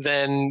work,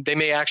 then they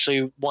may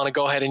actually want to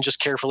go ahead and just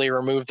carefully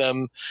remove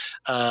them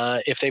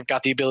if they've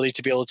got the ability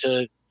to be able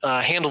to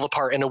handle the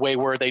part in a way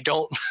where they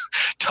don't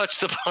touch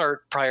the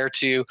part prior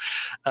to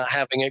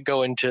having it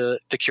go into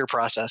the cure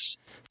process.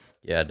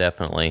 Yeah,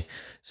 definitely.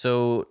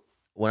 So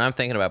when I'm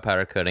thinking about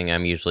powder coating,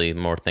 I'm usually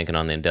more thinking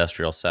on the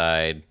industrial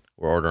side.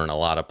 We're ordering a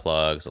lot of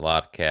plugs, a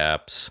lot of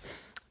caps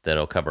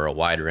that'll cover a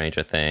wide range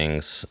of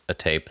things, a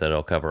tape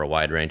that'll cover a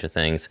wide range of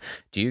things.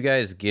 Do you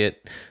guys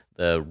get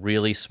the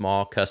really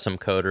small custom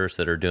coaters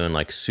that are doing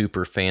like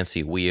super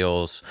fancy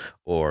wheels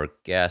or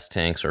gas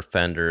tanks or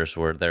fenders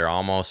where they're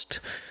almost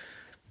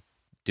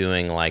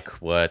doing like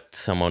what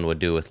someone would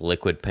do with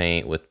liquid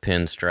paint with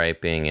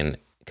pinstriping and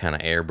kind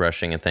of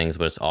airbrushing and things,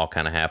 but it's all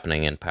kind of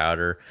happening in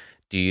powder?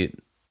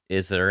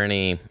 Is there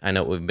any, I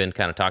know we've been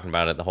kind of talking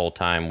about it the whole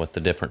time with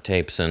the different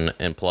tapes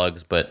and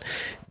plugs, but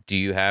do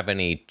you have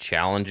any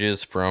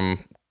challenges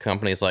from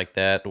companies like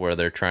that where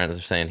they're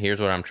saying,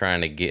 here's what I'm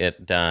trying to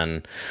get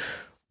done.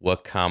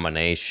 What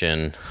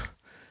combination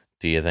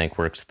do you think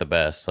works the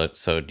best?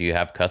 So do you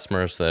have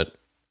customers that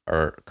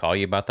call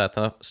you about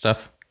that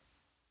stuff?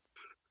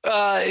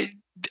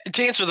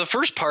 To answer the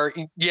first part,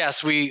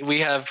 yes, we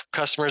have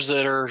customers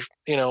that are,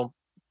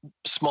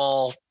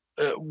 small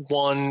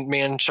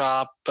one-man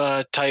shop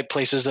type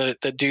places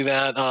that do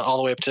that, all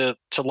the way up to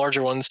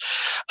larger ones.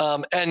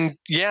 And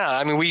yeah,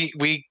 I mean,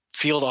 we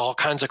field all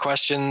kinds of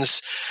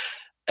questions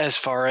as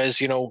far as,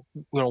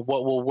 what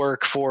will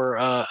work for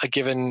a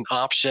given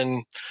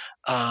option,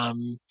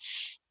 and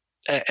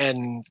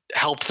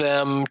help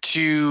them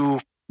to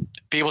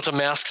be able to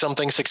mask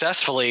something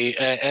successfully.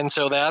 And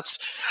so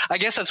I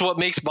guess that's what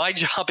makes my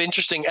job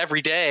interesting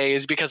every day,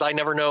 is because I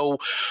never know,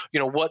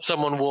 what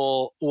someone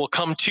will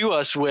come to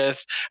us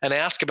with and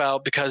ask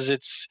about, because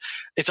it's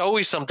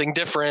always something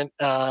different.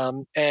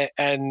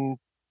 And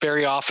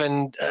very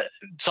often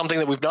something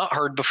that we've not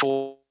heard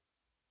before.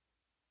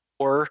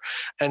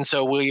 And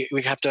so we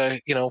have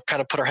to,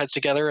 kind of put our heads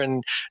together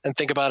and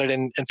think about it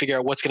and figure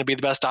out what's going to be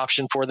the best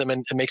option for them,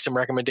 and make some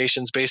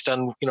recommendations based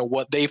on,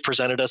 what they've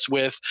presented us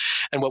with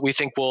and what we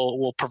think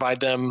will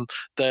provide them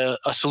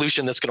a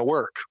solution that's going to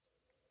work.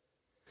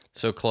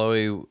 So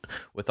Chloe,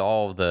 with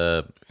all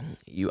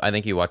I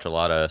think you watch a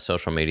lot of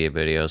social media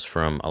videos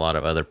from a lot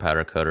of other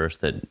powder coaters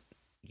that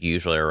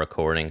usually are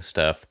recording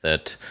stuff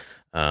that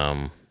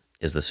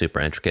is the super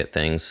intricate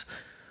things.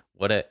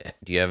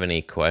 Do you have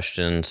any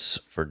questions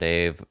for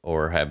Dave,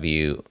 or have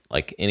you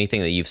anything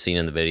that you've seen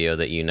in the video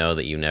that you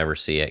never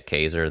see at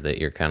Kaiser that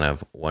you're kind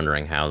of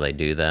wondering how they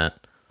do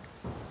that?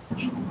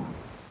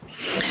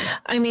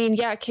 I mean,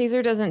 yeah,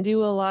 Kaiser doesn't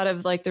do a lot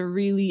of the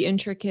really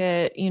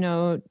intricate,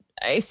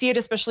 I see it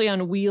especially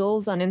on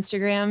wheels on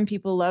Instagram.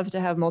 People love to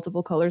have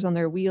multiple colors on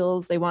their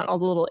wheels. They want all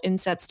the little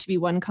insets to be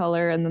one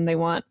color, and then they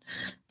want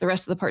the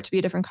rest of the part to be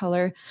a different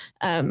color.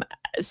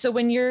 So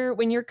when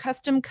you're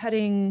custom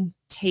cutting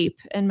tape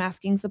and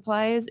masking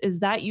supplies, is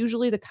that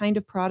usually the kind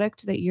of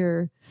product that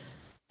you're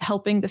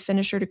helping the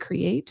finisher to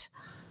create?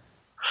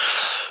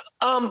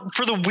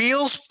 For the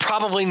wheels,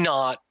 probably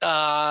not.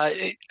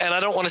 And I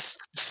don't want to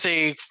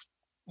say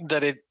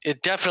that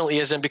it definitely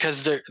isn't,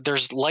 because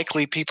there's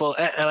likely people,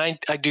 and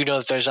I do know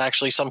that there's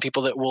actually some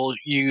people that will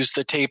use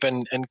the tape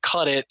and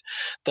cut it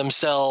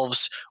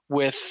themselves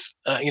with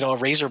a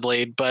razor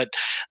blade. But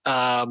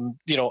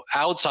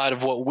outside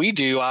of what we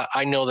do,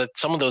 I know that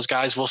some of those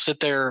guys will sit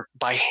there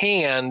by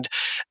hand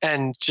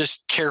and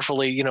just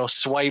carefully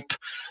swipe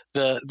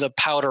the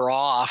powder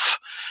off.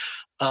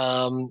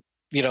 And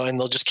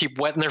they'll just keep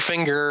wetting their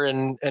finger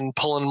and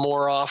pulling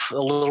more off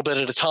a little bit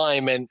at a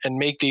time, and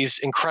make these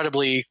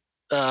incredibly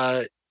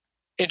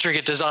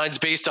intricate designs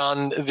based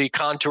on the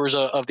contours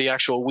of the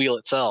actual wheel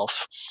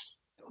itself.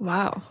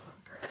 Wow.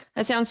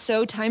 That sounds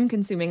so time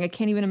consuming. I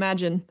can't even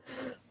imagine.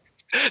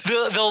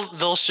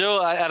 They'll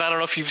show, and I don't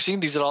know if you've seen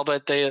these at all,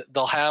 but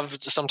they'll have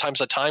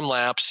sometimes a time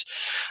lapse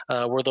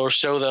where they'll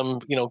show them,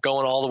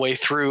 going all the way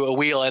through a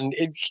wheel, and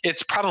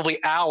it's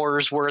probably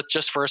hours worth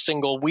just for a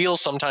single wheel.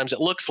 Sometimes it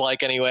looks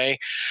like, anyway,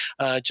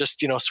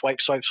 just swipe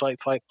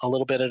a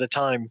little bit at a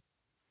time.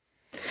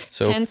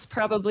 So hence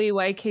probably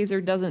why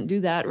Kaiser doesn't do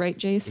that, right,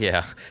 Jace?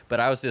 Yeah,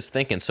 but I was just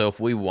thinking, so if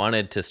we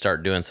wanted to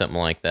start doing something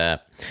like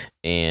that,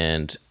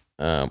 and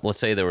let's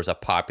say there was a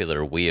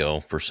popular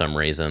wheel for some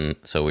reason,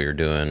 so we were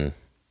doing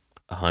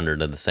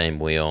 100 of the same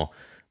wheel,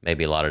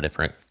 maybe a lot of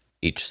different,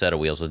 each set of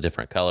wheels with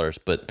different colors,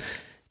 but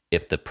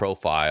if the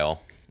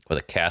profile or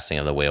the casting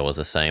of the wheel was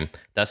the same,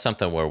 that's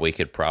something where we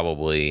could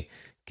probably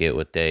get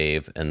with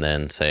Dave and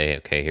then say,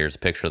 okay, here's a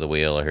picture of the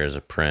wheel, or here's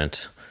a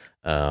print.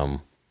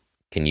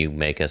 Can you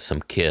make us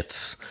some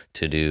kits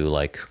to do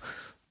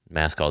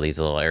mask all these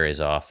little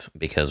areas off,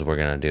 because we're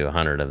going to do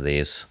 100 of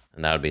these?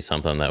 And that would be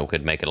something that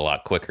could make it a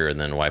lot quicker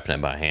than wiping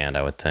it by hand,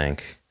 I would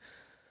think.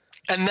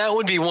 And that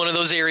would be one of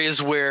those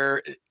areas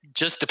where,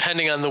 just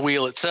depending on the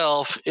wheel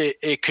itself,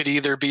 it could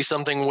either be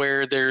something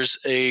where there's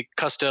a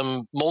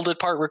custom molded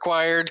part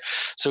required,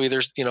 so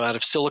either out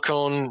of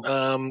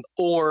silicone,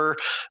 or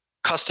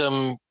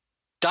custom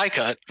die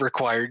cut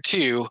required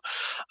too.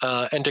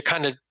 And to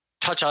kind of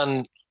touch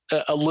on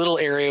a little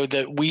area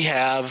that we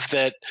have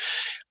that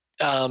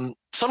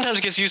sometimes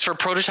it gets used for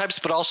prototypes,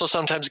 but also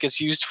sometimes it gets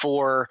used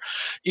for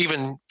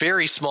even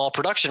very small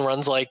production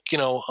runs, like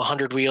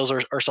 100 wheels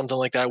or something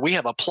like that. We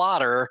have a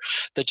plotter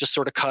that just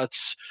sort of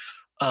cuts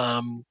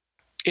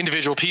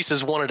individual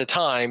pieces one at a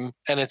time,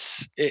 and it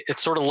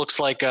sort of looks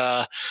like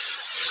one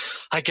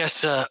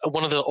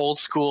of the old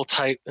school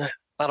type.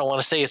 I don't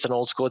want to say it's an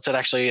old school. It's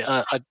actually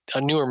a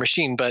newer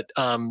machine, but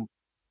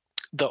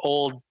the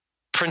old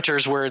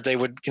printers where they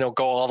would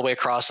go all the way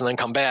across and then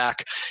come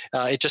back.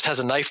 It just has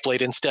a knife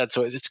blade instead,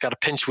 so it's got a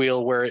pinch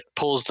wheel where it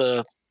pulls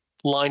the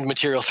lined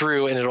material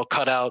through, and it'll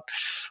cut out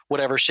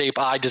whatever shape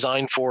I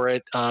designed for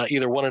it,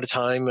 either one at a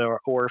time,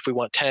 or if we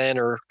want 10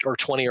 or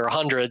 20 or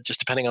 100, just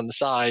depending on the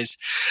size.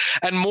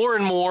 And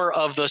more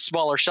of the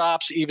smaller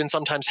shops even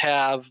sometimes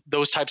have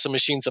those types of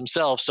machines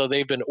themselves. So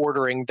they've been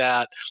ordering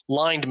that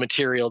lined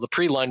material, the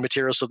pre-lined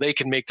material, so they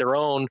can make their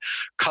own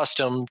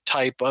custom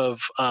type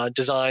of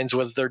designs,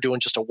 whether they're doing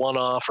just a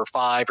one-off or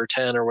 5 or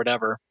 10 or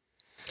whatever.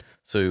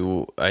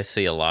 So I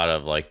see a lot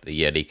of like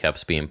the Yeti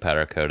cups being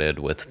powder coated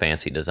with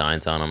fancy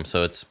designs on them.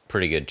 So it's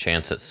pretty good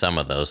chance that some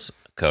of those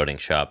coating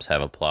shops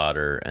have a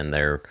plotter and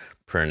they're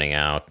printing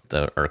out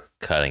or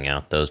cutting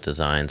out those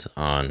designs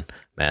on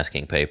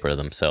masking paper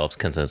themselves,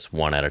 because it's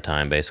one at a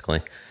time,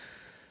 basically.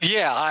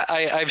 Yeah,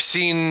 I've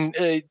seen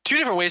 2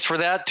 different ways for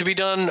that to be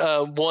done.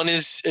 One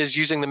is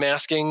using the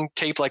masking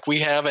tape like we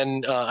have,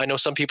 and I know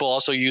some people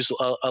also use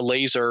a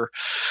laser,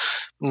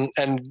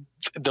 and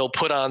they'll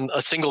put on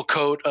a single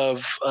coat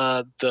of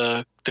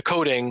the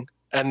coating,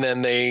 and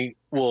then they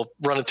will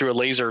run it through a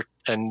laser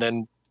and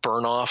then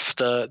burn off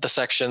the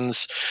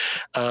sections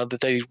that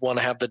they want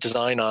to have the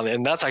design on.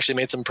 And that's actually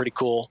made some pretty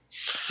cool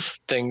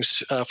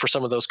things for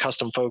some of those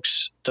custom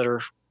folks that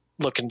are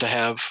looking to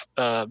have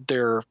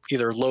their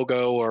either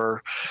logo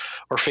or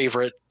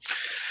favorite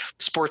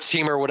sports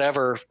team or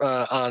whatever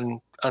on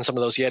some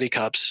of those Yeti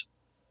cups.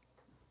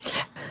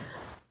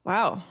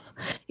 Wow.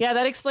 Yeah,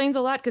 that explains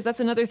a lot, because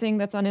that's another thing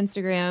that's on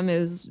Instagram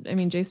is,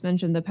 Jace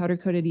mentioned the powder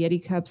coated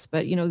Yeti cups,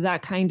 but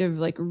that kind of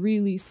like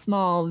really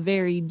small,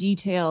 very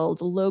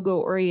detailed, logo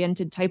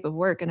oriented type of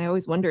work. And I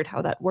always wondered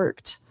how that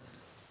worked.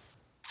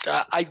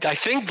 I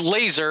think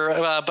laser,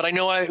 but I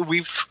know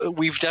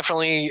we've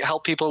definitely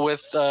helped people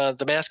with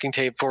the masking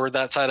tape for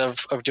that side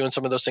of doing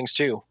some of those things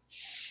too.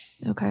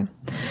 Okay.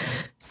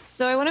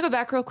 So I want to go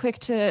back real quick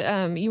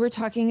to, you were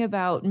talking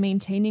about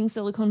maintaining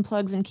silicone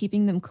plugs and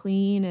keeping them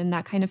clean and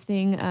that kind of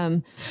thing.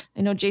 I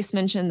know Jace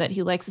mentioned that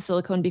he likes the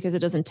silicone because it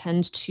doesn't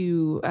tend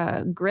to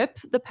grip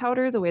the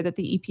powder the way that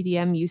the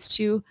EPDM used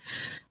to.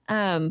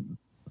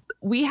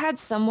 We had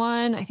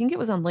someone, I think it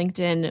was on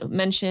LinkedIn,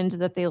 mentioned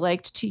that they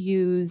liked to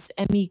use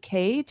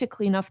MEK to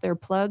clean off their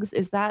plugs.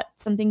 Is that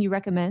something you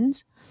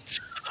recommend?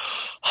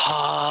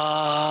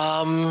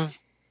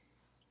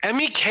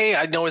 MEK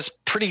I know is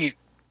pretty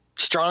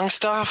strong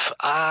stuff.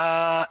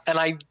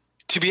 And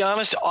to be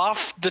honest,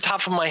 off the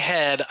top of my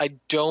head, I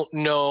don't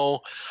know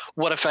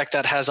what effect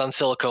that has on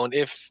silicone.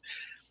 If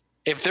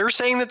they're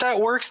saying that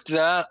works,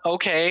 that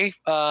okay.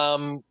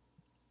 I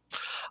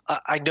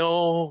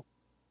know,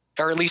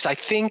 or at least I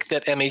think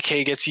that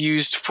MEK gets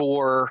used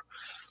for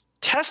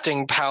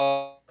testing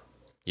power.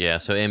 Yeah,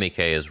 so MEK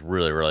is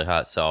really, really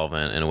hot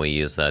solvent, and we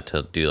use that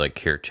to do like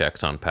cure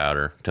checks on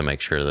powder to make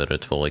sure that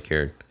it's fully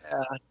cured.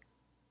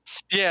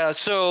 Yeah,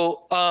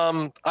 so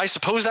I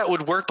suppose that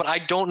would work, but I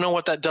don't know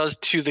what that does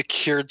to the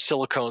cured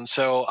silicone.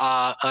 So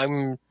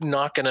I'm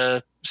not going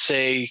to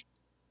say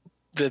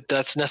that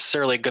that's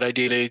necessarily a good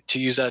idea to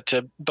use that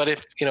to. But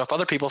if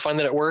other people find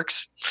that it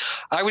works,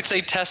 I would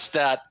say test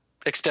that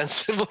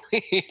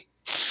extensively.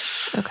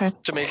 Okay.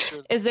 To make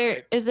sure. Is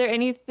there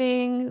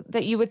anything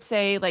that you would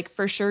say like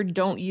for sure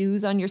don't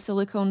use on your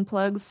silicone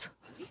plugs?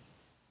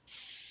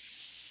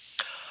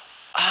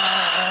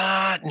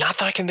 Not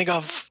that I can think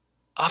of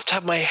off the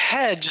top of my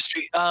head. Just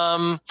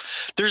I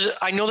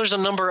know there's a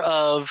number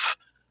of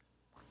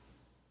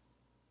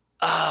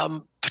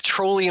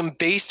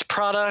petroleum-based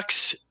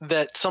products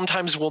that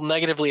sometimes will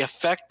negatively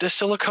affect the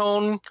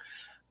silicone.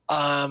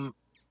 I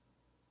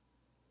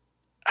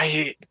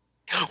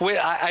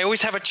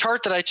always have a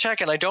chart that I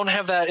check, and I don't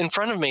have that in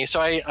front of me, so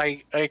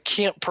I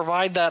can't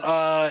provide that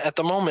at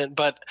the moment.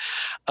 But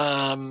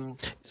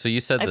so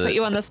you said I put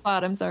you on the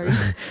spot. I'm sorry.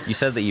 You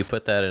said that you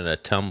put that in a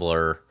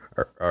tumbler,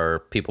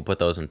 or people put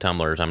those in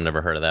tumblers. I've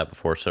never heard of that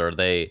before. So are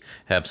they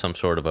have some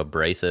sort of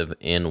abrasive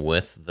in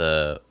with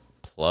the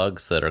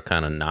plugs that are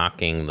kind of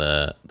knocking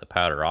the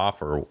powder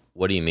off, or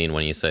what do you mean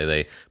when you say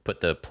they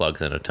put the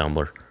plugs in a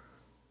tumbler?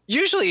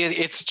 Usually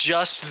it's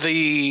just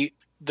the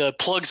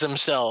plugs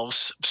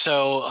themselves.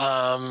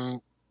 So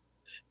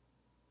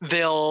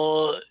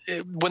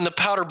when the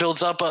powder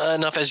builds up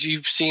enough, as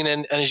you've seen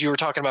and as you were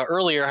talking about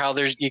earlier, how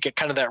you get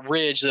kind of that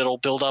ridge that'll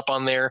build up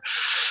on there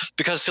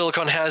because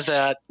silicone has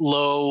that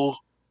low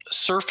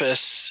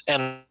surface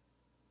and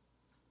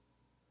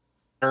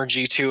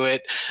energy to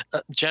it.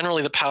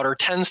 Generally, the powder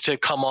tends to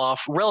come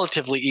off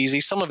relatively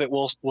easy. Some of it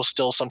will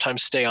still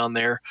sometimes stay on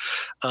there.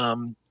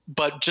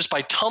 but just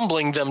by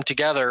tumbling them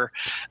together,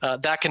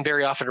 that can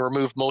very often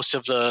remove most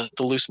of the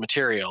loose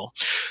material.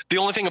 The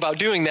only thing about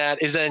doing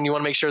that is then you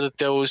want to make sure that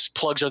those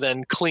plugs are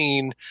then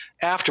clean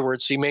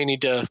afterwards. So you may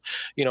need to,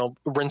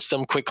 rinse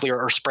them quickly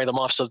or spray them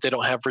off so that they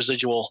don't have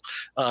residual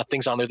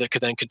things on there that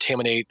could then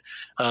contaminate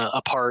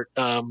a part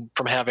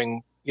from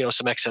having,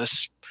 some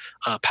excess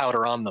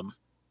powder on them.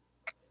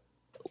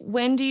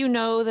 When do you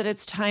know that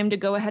it's time to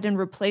go ahead and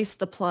replace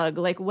the plug?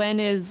 Like when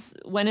is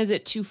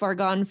it too far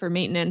gone for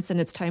maintenance and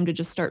it's time to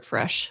just start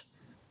fresh?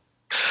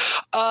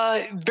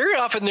 Very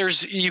often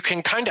you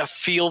can kind of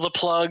feel the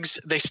plugs.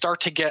 They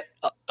start to get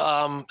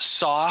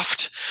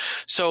soft.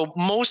 So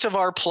most of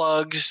our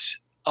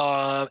plugs,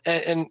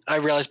 and I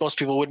realize most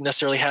people wouldn't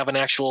necessarily have an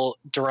actual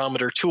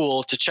durometer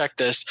tool to check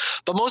this,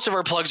 but most of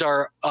our plugs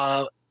are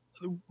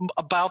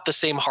about the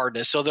same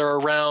hardness. So they're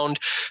around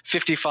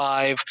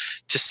 55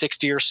 to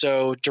 60 or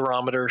so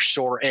durometer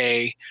Shore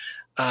A,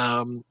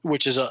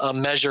 which is a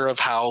measure of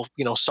how,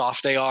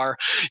 soft they are.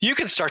 You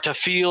can start to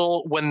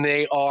feel when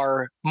they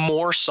are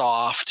more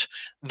soft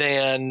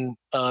than,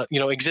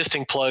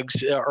 existing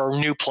plugs or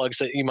new plugs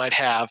that you might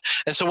have.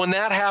 And so when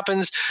that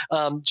happens,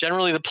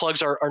 generally the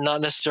plugs are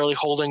not necessarily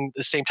holding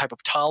the same type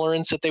of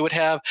tolerance that they would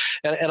have.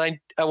 And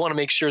I want to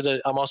make sure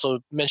that I'm also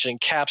mentioning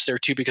caps there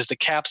too, because the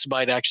caps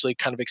might actually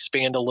kind of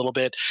expand a little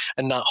bit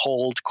and not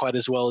hold quite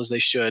as well as they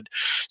should.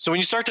 So when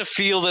you start to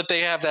feel that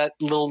they have that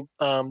little,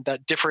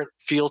 that different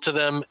feel to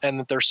them and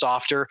that they're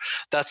softer,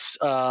 that's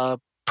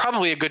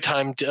probably a good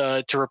time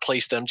to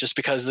replace them, just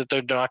because that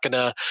they're not going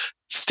to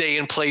stay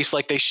in place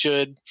like they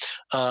should,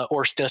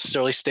 or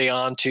necessarily stay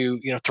on to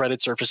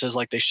threaded surfaces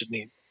like they should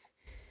need.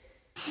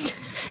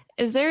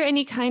 Is there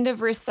any kind of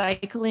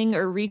recycling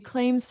or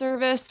reclaim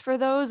service for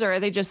those, or are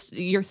they just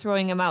you're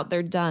throwing them out,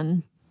 they're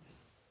done?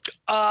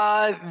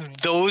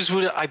 Those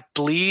would, I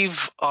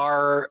believe,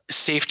 are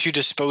safe to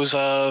dispose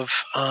of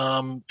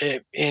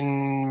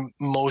in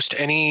most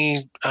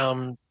any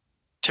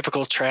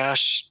typical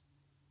trash.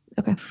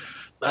 Okay.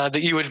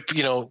 That you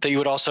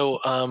would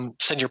also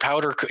send your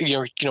powder,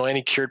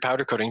 any cured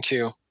powder coating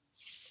too.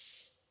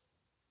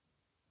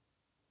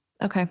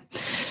 Okay.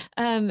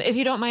 If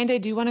you don't mind, I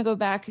do want to go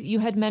back. You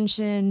had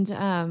mentioned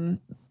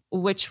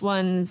which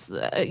ones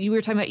you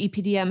were talking about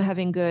EPDM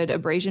having good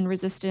abrasion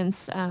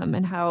resistance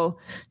and how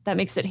that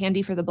makes it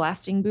handy for the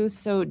blasting booth.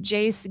 So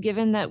Jace,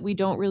 given that we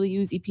don't really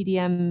use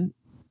EPDM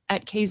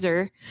at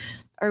Kaiser,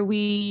 are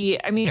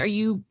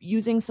you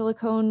using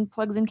silicone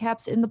plugs and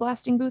caps in the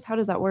blasting booth? How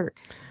does that work?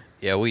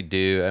 Yeah, we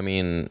do. I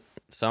mean,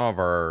 some of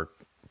our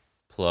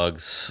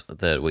plugs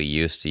that we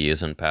used to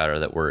use in powder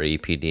that were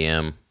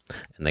EPDM,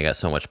 and they got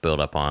so much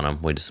buildup on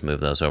them, we just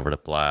moved those over to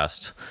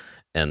blast,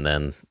 and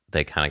then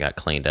they kind of got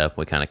cleaned up.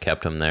 We kind of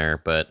kept them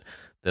there, but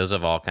those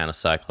have all kind of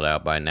cycled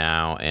out by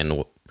now,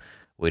 and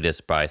we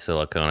just buy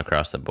silicone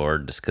across the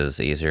board just because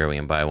it's easier. We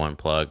can buy one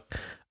plug.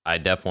 I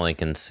definitely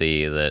can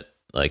see that,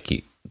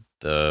 like,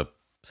 the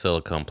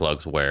silicone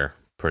plugs wear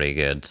pretty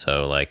good,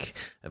 so like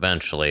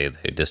eventually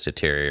they just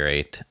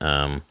deteriorate.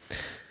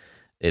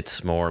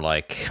 It's more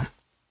like,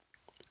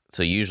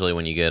 so usually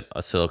when you get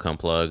a silicone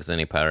plugs,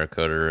 any powder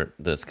coater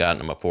that's gotten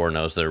them before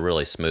knows they're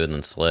really smooth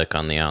and slick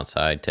on the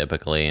outside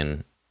typically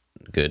and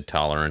good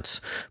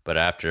tolerance, but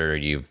after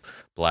you've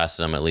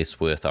blasted them, at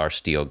least with our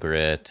steel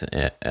grit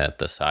at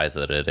the size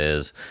that it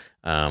is,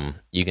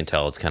 you can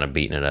tell it's kind of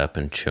beating it up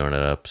and chewing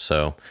it up.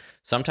 So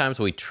sometimes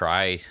we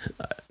try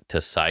to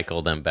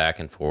cycle them back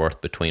and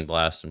forth between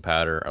blast and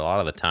powder. A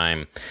lot of the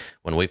time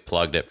when we've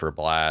plugged it for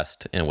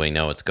blast and we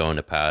know it's going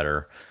to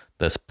powder,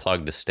 this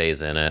plug just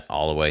stays in it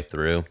all the way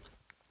through,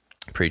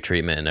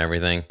 pre-treatment and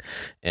everything.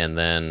 And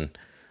then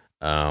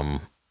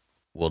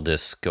we'll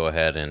just go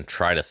ahead and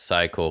try to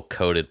cycle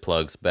coated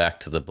plugs back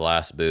to the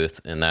blast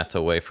booth, and that's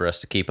a way for us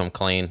to keep them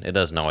clean. It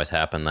doesn't always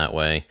happen that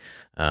way,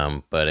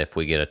 but if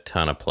we get a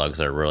ton of plugs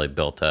that are really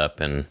built up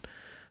and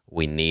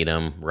we need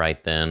them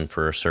right then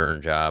for a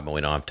certain job and we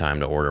don't have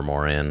time to order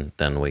more in,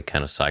 then we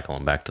kind of cycle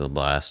them back to the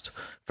blast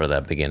for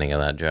that beginning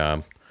of that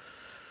job.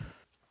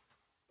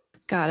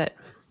 Got it.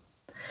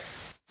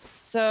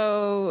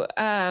 So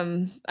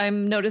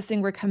I'm noticing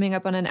we're coming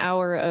up on an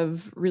hour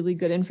of really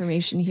good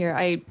information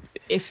here.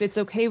 If it's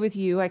okay with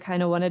you, I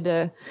kind of wanted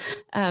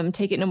to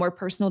take it in a more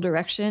personal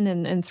direction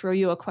and throw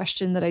you a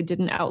question that I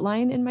didn't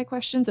outline in my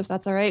questions, if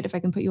that's all right, if I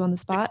can put you on the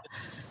spot.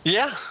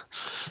 Yeah.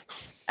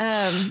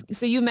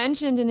 So you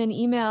mentioned in an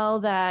email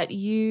that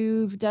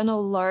you've done a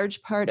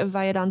large part of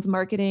Viadon's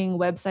marketing,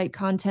 website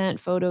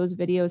content, photos,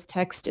 videos,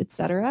 text,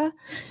 etc.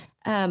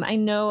 I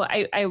know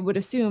I would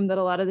assume that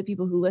a lot of the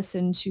people who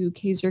listen to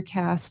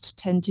KaiserCast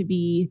tend to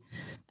be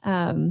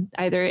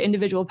either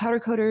individual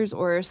powder coaters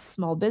or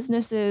small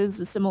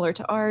businesses similar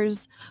to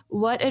ours.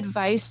 What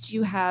advice do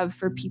you have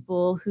for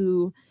people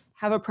who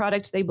have a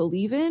product they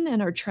believe in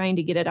and are trying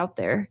to get it out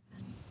there?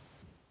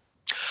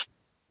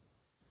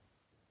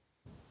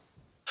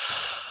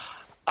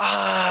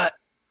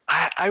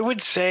 I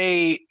would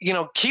say,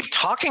 keep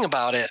talking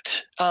about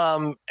it,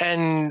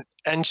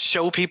 and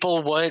show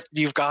people what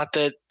you've got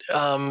that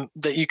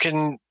you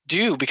can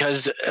do,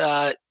 because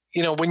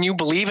when you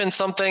believe in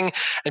something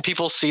and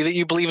people see that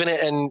you believe in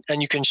it,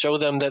 and you can show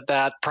them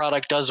that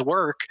product does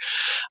work,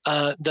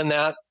 then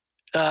that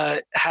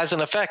has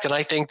an effect. And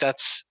I think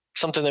that's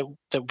something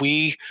that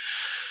we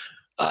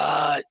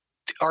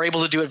are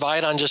able to do at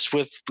Viadon, just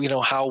with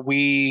how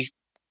we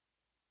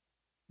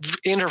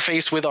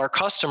interface with our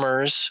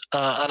customers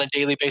on a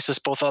daily basis,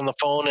 both on the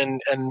phone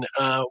and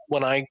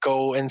when I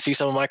go and see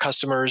some of my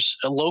customers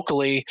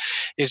locally,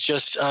 is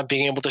just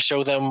being able to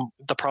show them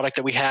the product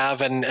that we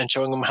have and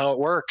showing them how it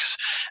works.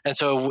 And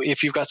so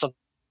if you've got something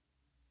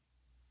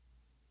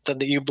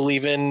that you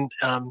believe in,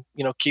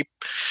 keep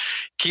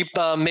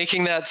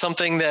making that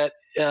something that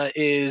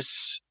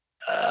is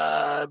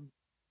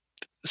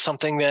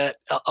something that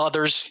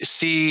others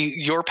see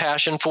your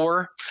passion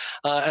for,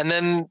 and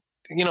then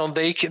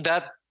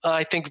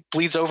I think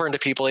bleeds over into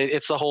people.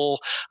 It's the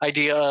whole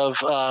idea of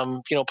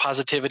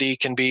positivity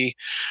can be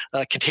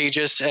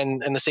contagious,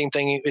 and the same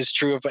thing is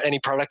true of any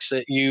products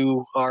that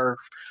you are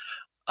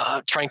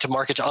trying to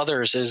market to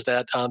others, is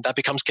that that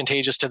becomes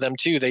contagious to them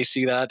too. They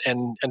see that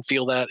and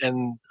feel that,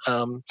 and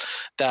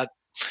that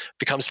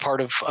becomes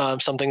part of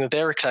something that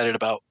they're excited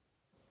about.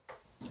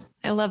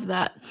 I love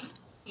that.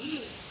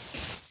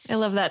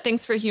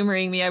 Thanks for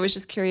humoring me. I was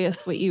just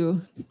curious what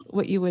you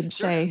would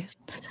say.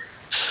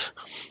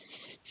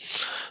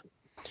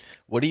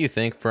 What do you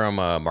think from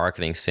a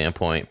marketing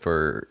standpoint,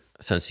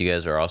 since you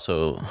guys are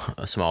also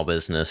a small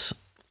business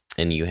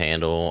and you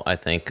handle, I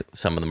think,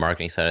 some of the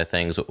marketing side of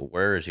things,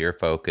 where is your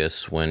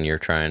focus when you're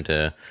trying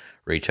to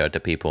reach out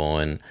to people?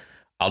 And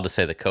I'll just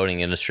say the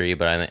coding industry,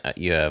 but I think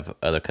you have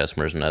other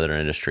customers in other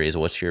industries.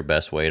 What's your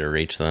best way to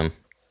reach them?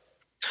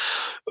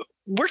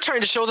 We're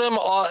trying to show them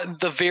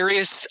the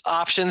various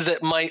options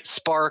that might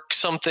spark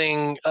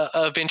something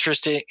of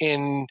interest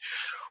in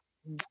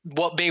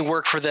what may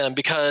work for them,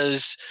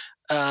 because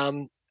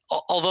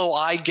although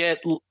I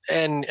get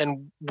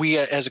and we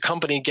as a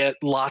company get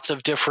lots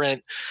of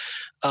different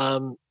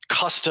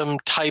custom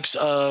types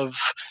of,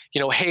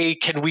 hey,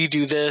 can we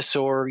do this?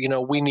 Or,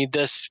 we need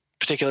this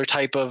particular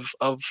type of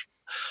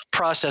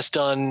process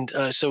done.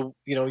 So,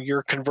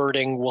 your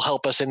converting will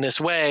help us in this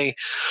way.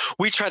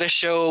 We try to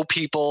show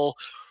people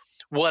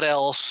what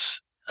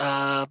else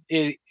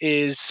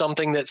is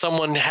something that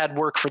someone had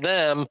work for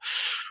them,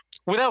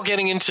 without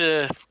getting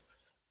into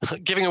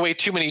giving away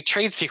too many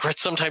trade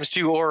secrets sometimes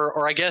too,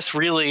 or I guess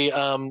really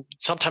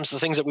sometimes the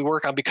things that we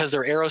work on, because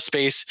they're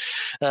aerospace,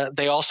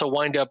 they also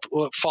wind up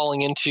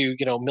falling into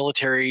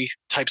military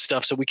type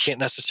stuff, so we can't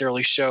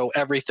necessarily show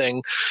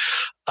everything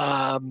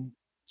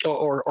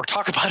or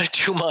talk about it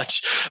too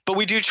much. But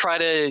we do try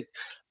to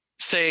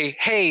say,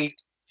 hey,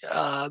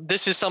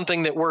 this is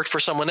something that worked for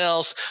someone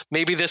else.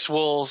 Maybe this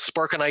will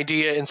spark an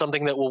idea in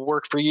something that will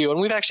work for you. And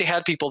we've actually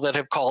had people that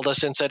have called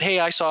us and said, hey,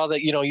 I saw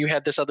that, you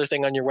had this other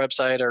thing on your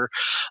website, or,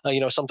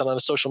 something on a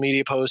social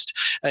media post.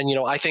 And,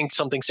 I think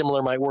something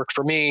similar might work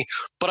for me,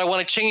 but I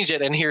want to change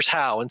it. And here's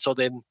how. And so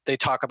then they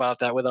talk about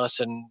that with us,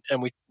 and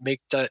we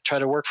make that try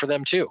to work for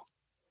them too.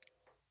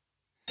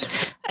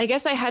 I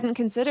guess I hadn't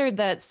considered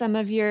that some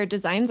of your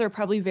designs are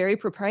probably very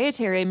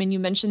proprietary. I mean, you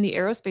mentioned the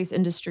aerospace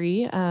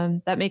industry.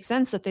 That makes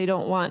sense that they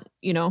don't want,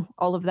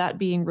 all of that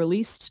being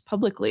released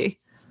publicly.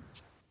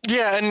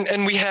 Yeah.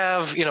 And we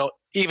have,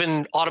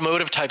 even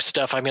automotive type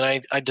stuff. I mean,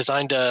 I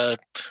designed it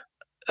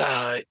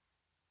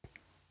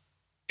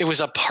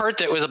was a part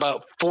that was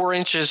about 4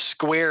 inches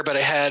square, but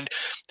it had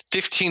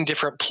 15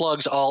 different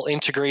plugs all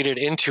integrated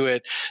into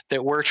it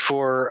that worked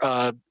for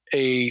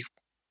a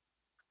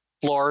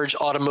large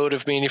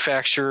automotive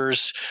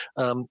manufacturers,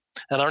 and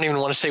I don't even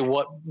want to say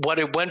what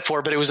it went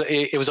for, but it was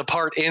a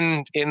part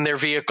in their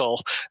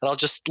vehicle, and I'll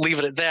just leave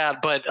it at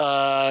that.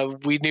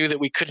 But we knew that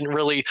we couldn't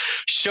really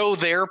show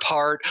their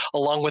part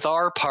along with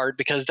our part,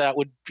 because that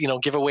would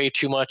give away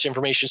too much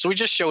information. So we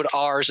just showed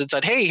ours and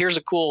said, hey, here's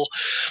a cool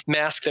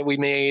mask that we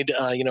made.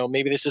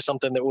 Maybe this is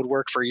something that would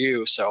work for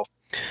you. So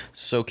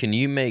can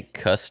you make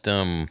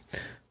custom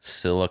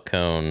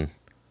silicone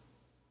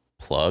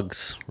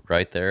plugs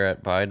right there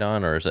at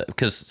Viadon, or is it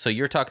so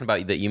you're talking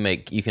about that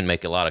you can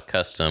make a lot of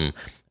custom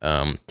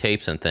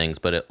tapes and things,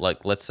 but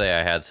let's say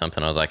I had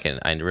something, I was like,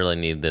 I really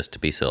need this to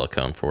be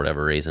silicone for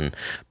whatever reason,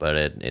 but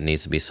it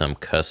needs to be some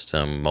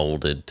custom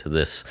molded to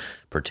this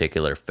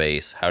particular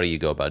face. How do you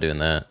go about doing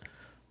that?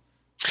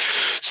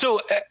 So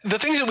the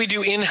things that we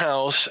do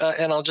in-house,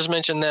 and I'll just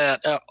mention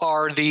that,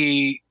 are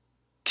the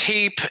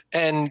tape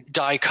and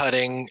die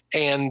cutting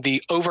and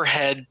the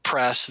overhead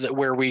press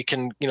where we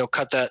can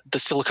cut the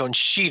silicone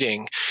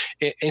sheeting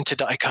into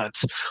die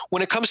cuts.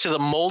 When it comes to the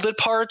molded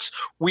parts,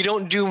 we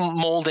don't do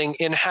molding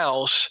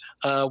in-house.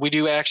 We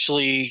do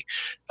actually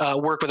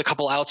work with a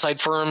couple outside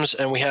firms,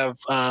 and we have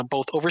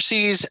both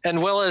overseas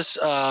and well as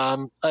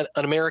an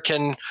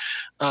American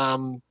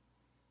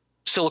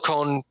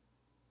silicone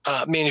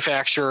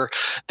manufacturer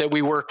that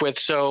we work with.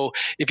 So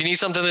if you need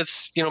something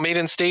that's made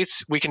in the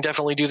States, we can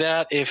definitely do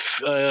that. If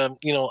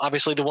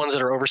obviously the ones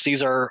that are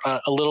overseas are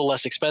a little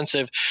less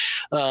expensive,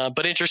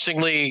 but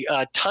interestingly,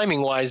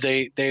 timing wise,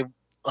 they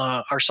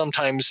are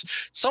sometimes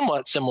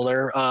somewhat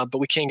similar, but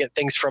we can get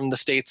things from the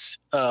States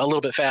a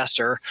little bit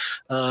faster.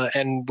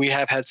 And we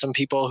have had some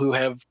people who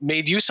have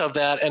made use of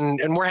that,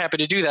 and we're happy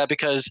to do that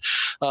because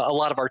a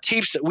lot of our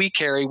tapes that we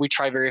carry, we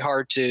try very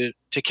hard to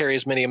carry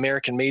as many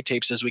American-made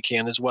tapes as we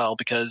can as well,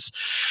 because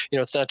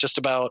it's not just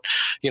about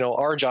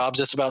our jobs;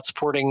 it's about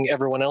supporting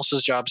everyone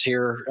else's jobs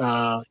here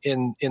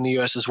in the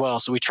U.S. as well.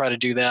 So we try to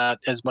do that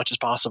as much as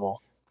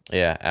possible.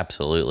 Yeah,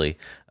 absolutely.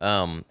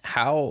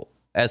 How,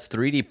 as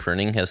 3D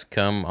printing has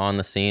come on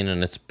the scene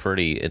and it's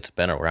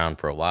been around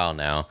for a while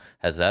now,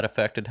 has that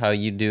affected how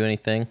you do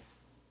anything?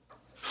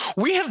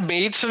 We have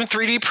made some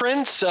 3D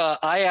prints.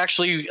 I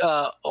actually,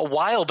 a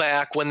while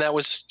back when that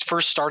was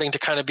first starting to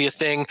kind of be a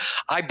thing,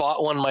 I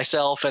bought one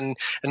myself and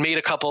made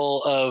a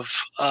couple of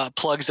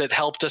plugs that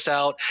helped us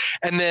out.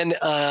 And then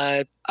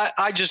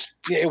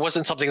it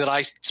wasn't something that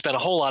I spent a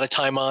whole lot of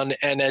time on.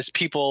 And as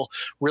people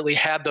really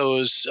had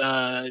those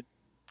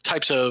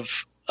types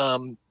of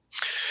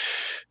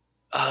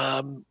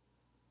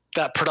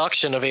that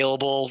production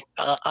available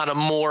on a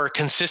more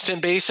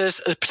consistent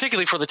basis,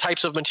 particularly for the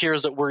types of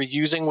materials that we're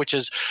using, which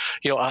is,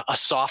 a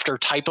softer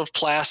type of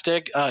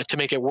plastic to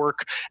make it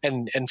work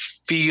and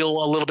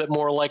feel a little bit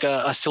more like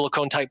a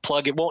silicone type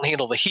plug. It won't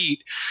handle the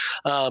heat,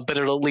 but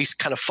it'll at least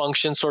kind of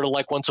function sort of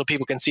like one, so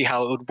people can see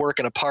how it would work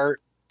in a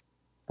part.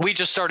 We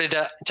just started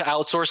to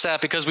outsource that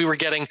because we were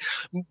getting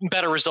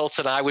better results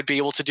than I would be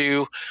able to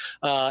do,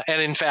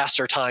 and in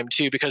faster time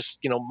too, because,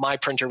 my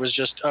printer was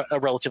just a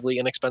relatively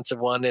inexpensive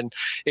one, and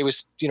it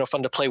was,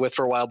 fun to play with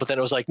for a while, but then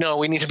it was like, no,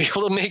 we need to be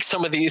able to make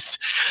some of these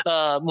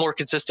more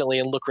consistently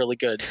and look really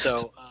good.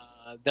 So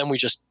then we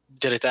just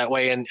did it that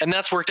way. And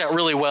that's worked out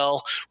really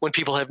well when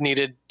people have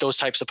needed those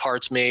types of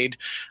parts made,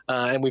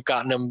 and we've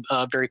gotten them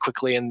very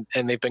quickly, and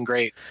they've been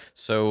great.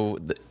 So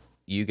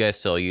you guys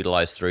still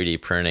utilize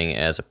 3D printing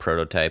as a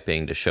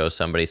prototyping to show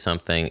somebody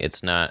something.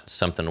 It's not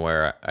something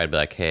where I'd be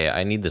like, hey,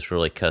 I need this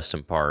really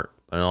custom part,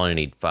 but I only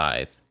need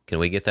 5. Can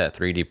we get that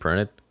 3D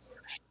printed?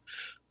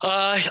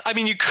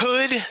 You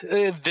could.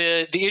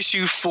 The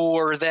issue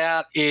for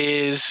that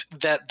is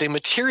that the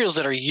materials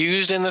that are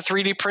used in the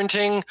 3D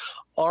printing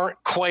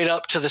aren't quite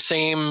up to the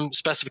same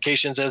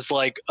specifications as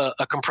like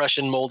a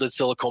compression molded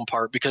silicone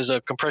part, because a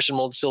compression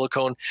molded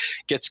silicone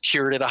gets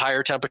cured at a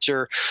higher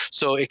temperature,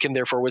 so it can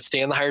therefore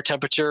withstand the higher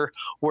temperature.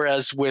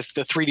 Whereas with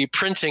the 3D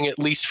printing, at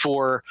least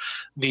for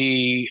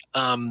the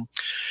type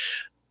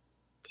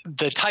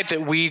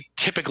that we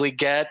typically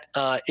get,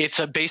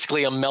 it's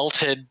basically a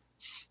melted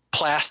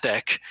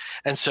plastic,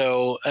 and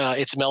so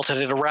it's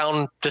melted at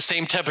around the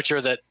same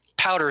temperature that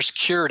powder's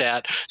cured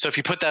at. So if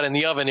you put that in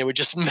the oven, it would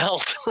just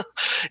melt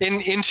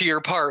into your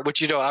part, which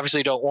you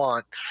obviously don't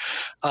want.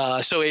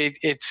 So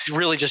it's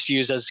really just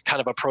used as kind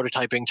of a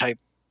prototyping type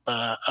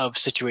of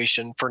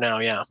situation for now.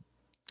 Yeah.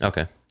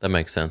 Okay, that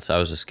makes sense.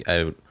 I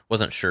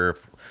wasn't sure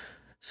if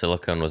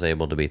silicone was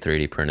able to be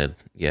 3D printed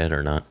yet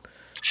or not.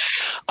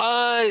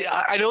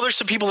 I know there's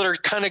some people that are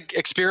kind of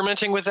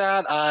experimenting with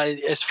that.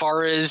 As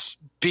far as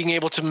being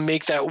able to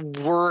make that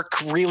work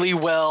really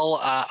well,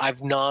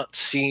 I've not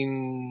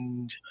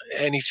seen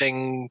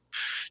anything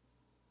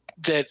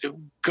that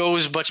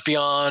goes much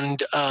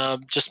beyond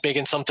just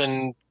making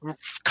something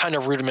kind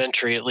of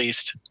rudimentary, at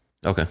least.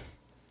 Okay.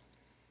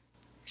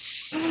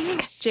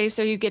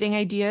 Jace, are you getting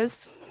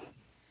ideas?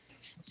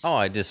 Oh,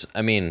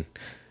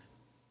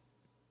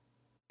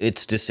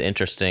 it's just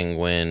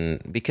interesting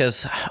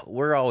because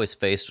we're always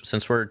faced,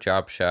 since we're a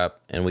job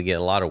shop and we get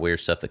a lot of weird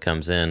stuff that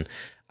comes in,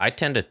 I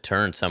tend to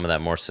turn some of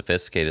that more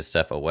sophisticated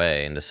stuff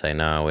away and to say,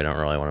 no, we don't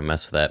really want to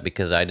mess with that,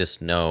 because I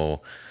just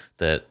know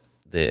that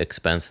the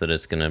expense that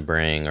it's going to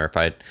bring. Or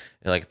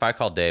if I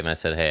called Dave and I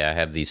said, hey, I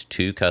have these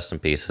 2 custom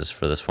pieces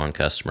for this one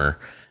customer,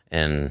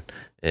 and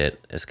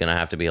it's going to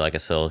have to be like a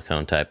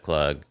silicone type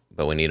plug,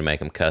 but we need to make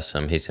them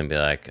custom. He's going to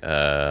be like,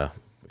 you're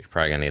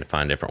probably going to need to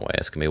find a different way.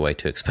 It's going to be way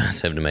too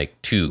expensive to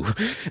make 2.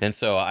 And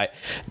so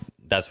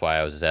that's why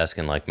I was just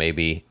asking, like,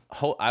 maybe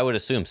I would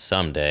assume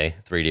someday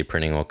 3D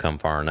printing will come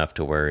far enough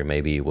to where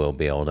maybe we'll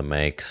be able to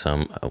make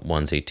some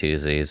onesie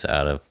twosies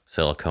out of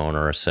silicone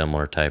or a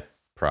similar type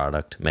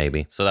product,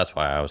 maybe. So that's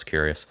why I was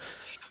curious.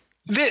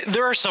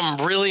 There are some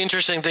really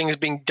interesting things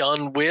being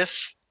done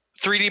with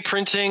 3D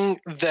printing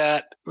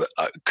that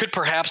could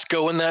perhaps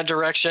go in that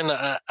direction.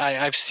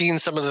 I've seen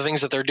some of the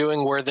things that they're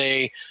doing where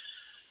they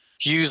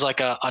use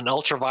like an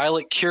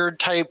ultraviolet cured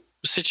type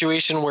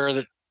situation where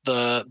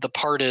the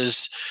part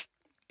is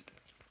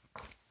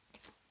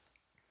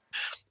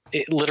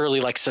literally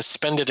like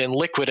suspended in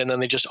liquid, and then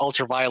they just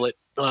ultraviolet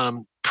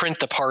print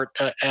the part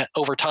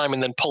over time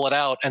and then pull it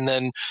out, and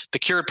then the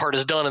cured part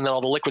is done, and then all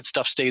the liquid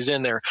stuff stays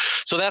in there.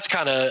 So that's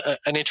kind of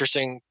an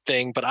interesting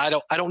thing, but I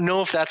don't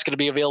know if that's going to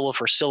be available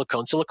for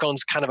silicone.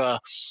 Silicone's kind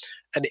of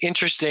an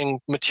interesting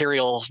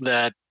material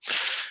that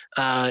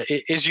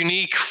is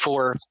unique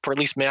for at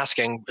least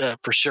masking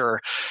for sure.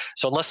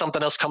 So unless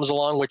something else comes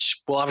along,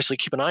 which we'll obviously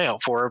keep an eye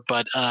out for,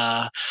 but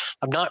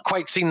I've not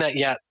quite seen that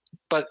yet,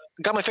 but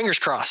got my fingers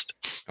crossed.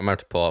 I'm about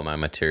to pull out my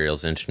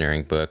materials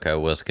engineering book. I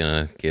was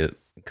going to get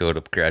go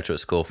to graduate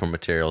school for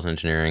materials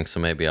engineering, so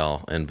maybe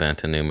I'll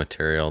invent a new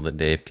material that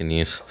Dave can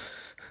use.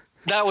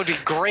 That would be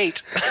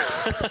great.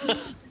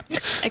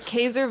 A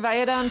Kaiser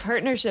Viadon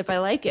partnership. I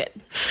like it.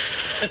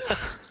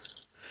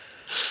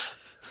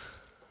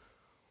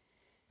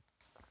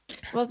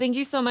 Well, thank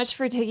you so much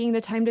for taking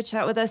the time to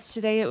chat with us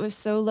today. It was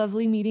so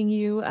lovely meeting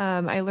you.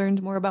 I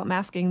learned more about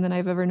masking than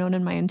I've ever known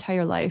in my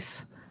entire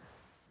life.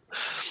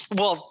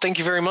 Well, thank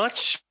you very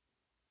much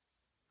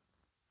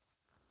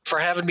for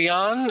having me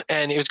on,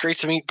 and it was great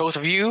to meet both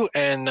of you.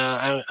 And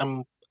I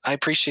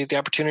appreciate the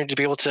opportunity to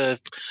be able to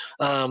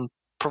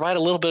provide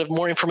a little bit of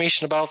more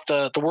information about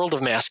the world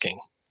of masking.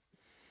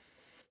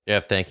 Yeah,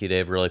 thank you,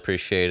 Dave. Really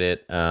appreciate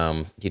it.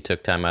 He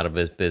took time out of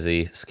his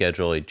busy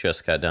schedule. He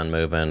just got done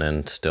moving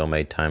and still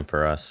made time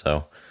for us.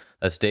 So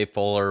that's Dave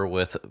Fuller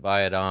with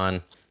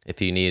Viadon. If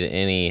you need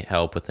any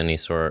help with any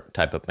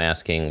type of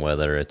masking,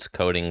 whether it's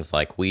coatings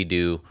like we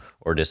do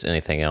or just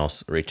anything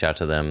else, reach out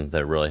to them.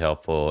 They're really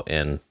helpful,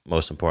 and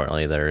most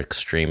importantly, they're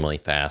extremely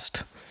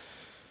fast.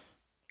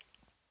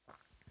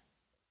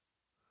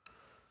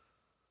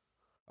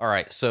 All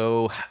right,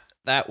 so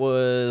that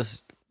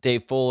was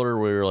Dave Fuller.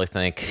 We really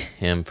thank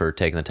him for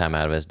taking the time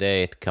out of his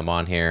day to come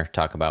on here,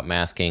 talk about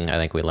masking. I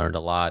think we learned a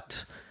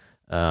lot.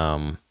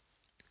 And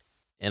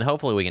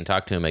hopefully we can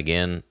talk to him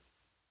again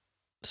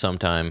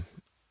sometime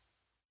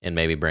and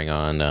maybe bring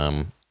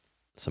on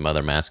some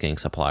other masking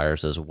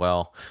suppliers as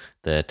well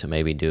that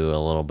maybe do a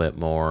little bit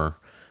more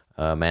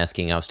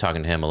masking. I was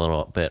talking to him a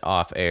little bit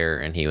off air,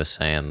 and he was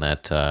saying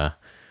that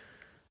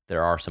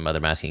there are some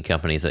other masking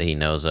companies that he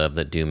knows of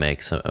that do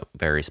make some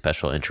very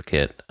special,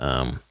 intricate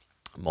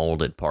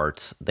molded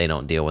parts. They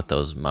don't deal with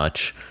those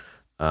much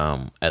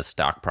as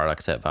stock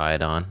products at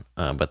Viadon,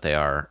 but they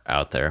are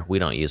out there. We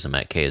don't use them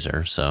at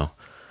Kaiser,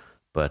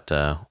 but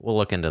we'll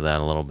look into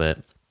that a little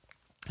bit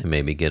and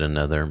maybe get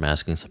another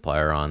masking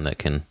supplier on that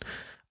can.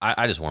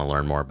 I just want to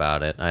learn more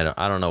about it. I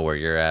don't know where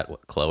you're at,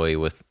 Chloe,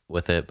 with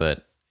it,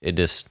 but it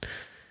just,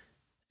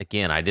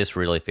 again, I just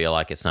really feel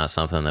like it's not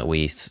something that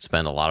we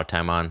spend a lot of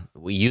time on.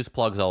 We use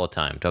plugs all the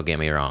time, don't get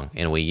me wrong,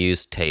 and we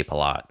use tape a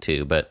lot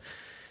too, but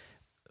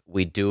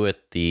we do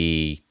it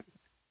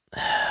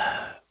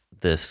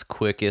this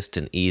quickest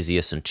and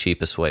easiest and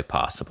cheapest way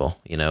possible.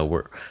 You know,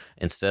 we're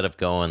instead of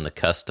going the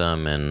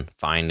custom and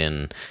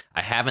finding,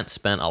 I haven't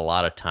spent a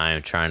lot of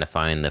time trying to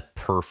find the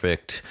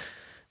perfect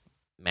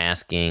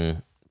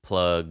masking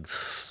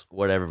plugs,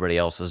 what everybody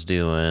else is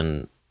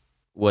doing,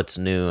 what's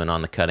new and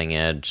on the cutting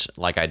edge,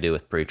 like I do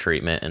with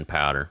pre-treatment and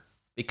powder.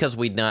 Because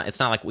it's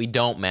not like we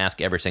don't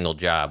mask every single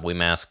job. We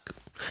mask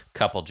a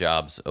couple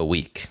jobs a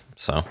week.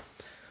 So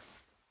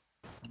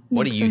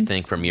what do you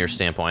think from your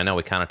standpoint? I know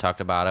we kind of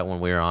talked about it when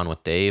we were on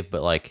with Dave,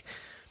 but like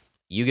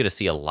you get to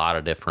see a lot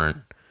of different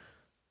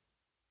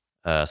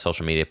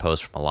social media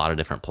posts from a lot of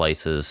different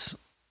places,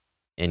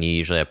 and you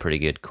usually have pretty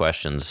good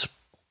questions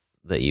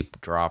that you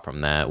draw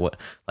from that. What,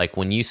 like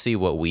when you see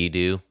what we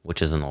do,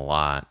 which isn't a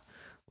lot,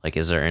 like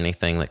is there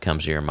anything that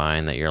comes to your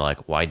mind that you're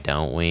like, why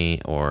don't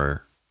we,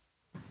 or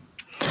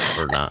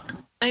not?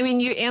 I mean,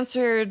 you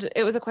answered,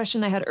 it was a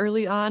question I had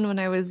early on when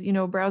I was,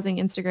 browsing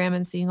Instagram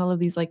and seeing all of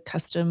these like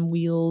custom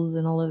wheels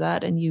and all of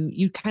that. And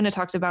you kind of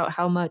talked about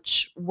how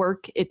much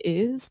work it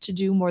is to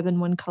do more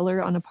than one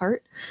color on a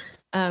part.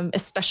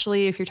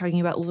 Especially if you're talking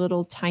about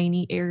little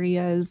tiny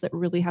areas that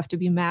really have to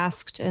be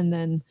masked and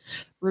then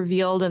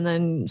revealed and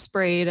then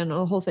sprayed and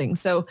the whole thing.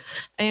 So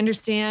I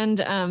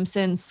understand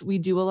since we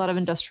do a lot of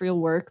industrial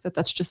work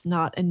that's just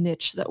not a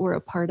niche that we're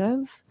a part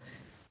of.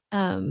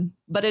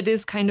 But it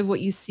is kind of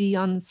what you see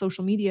on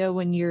social media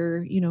when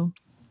you're,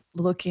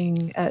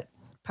 looking at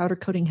powder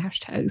coating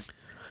hashtags.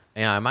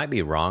 Yeah, I might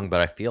be wrong, but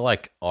I feel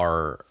like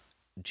our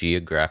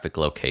geographic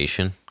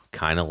location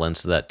kind of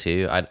lends to that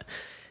too.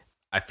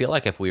 I feel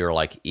like if we were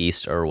like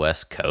East or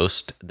West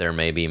Coast, there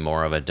may be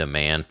more of a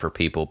demand for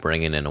people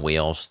bringing in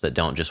wheels that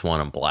don't just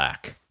want them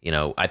black.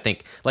 I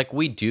think like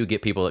we do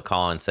get people that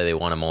call and say they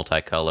want a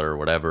multicolor or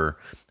whatever.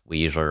 We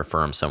usually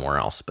refer them somewhere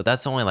else, but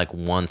that's only like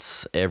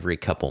once every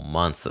couple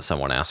months that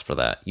someone asks for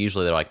that.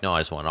 Usually they're like, no,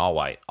 I just want all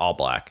white, all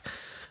black.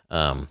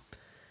 But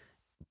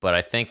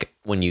I think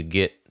when you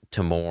get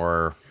to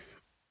more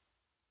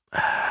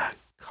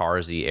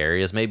carsy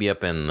areas, maybe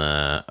up in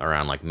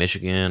around like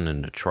Michigan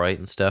and Detroit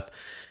and stuff,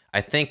 I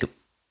think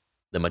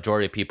the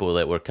majority of people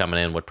that were coming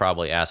in would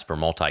probably ask for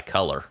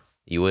multicolor.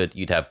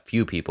 You'd have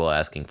few people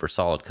asking for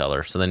solid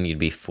color, so then you'd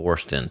be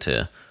forced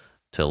into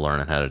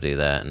learning how to do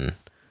that and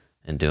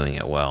doing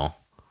it well.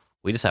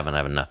 We just haven't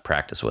had enough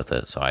practice with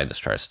it, so I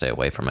just try to stay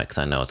away from it because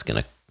I know it's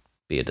going to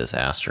be a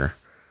disaster.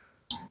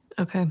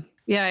 Okay.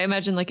 Yeah, I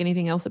imagine like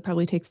anything else, it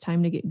probably takes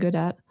time to get good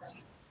at.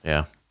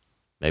 Yeah.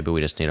 Maybe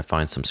we just need to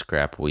find some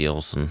scrap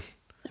wheels and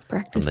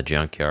practice from the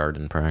junkyard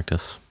and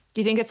practice. Do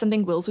you think it's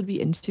something Wills would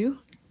be into?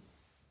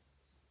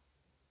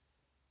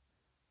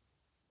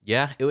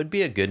 Yeah, it would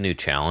be a good new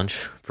challenge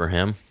for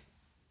him.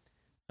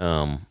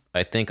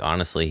 I think,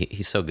 honestly,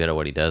 he's so good at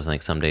what he does, I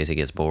think some days he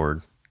gets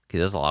bored. He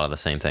does a lot of the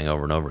same thing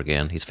over and over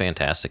again. He's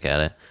fantastic at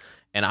it.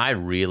 And I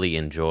really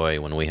enjoy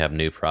when we have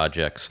new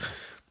projects.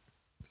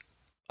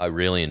 I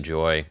really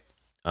enjoy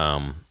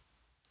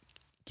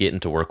getting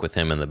to work with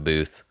him in the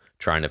booth,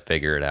 trying to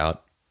figure it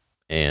out.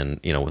 And,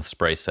 with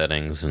spray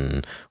settings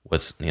and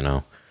what's,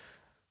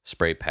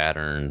 spray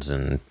patterns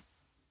and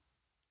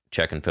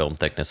checking film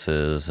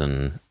thicknesses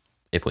and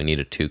if we need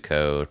a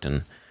 2-coat.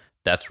 And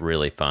that's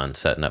really fun,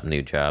 setting up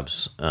new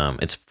jobs.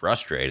 It's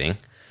frustrating,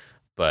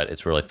 but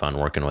it's really fun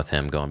working with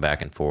him, going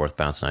back and forth,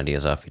 bouncing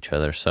ideas off each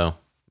other. So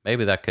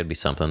maybe that could be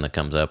something that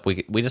comes up.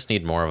 We just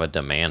need more of a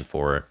demand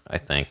for it, I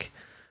think,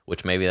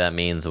 which maybe that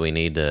means we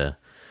need to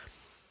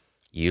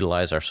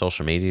utilize our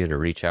social media to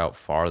reach out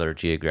farther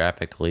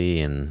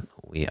geographically. And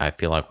I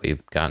feel like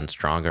we've gotten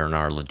stronger in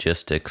our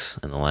logistics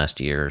in the last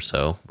year or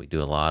so. We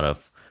do a lot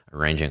of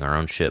arranging our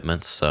own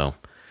shipments. So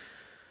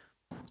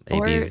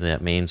maybe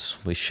that means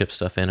we ship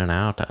stuff in and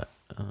out.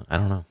 I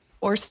don't know.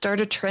 Or start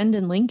a trend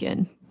in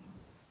Lincoln.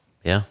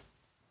 Yeah.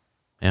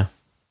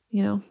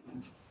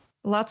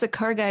 Lots of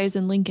car guys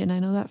in Lincoln. I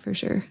know that for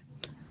sure.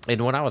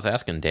 And when I was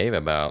asking Dave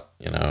about,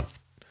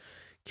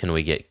 can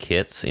we get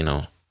kits,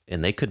 and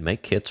they could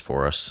make kits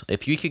for us.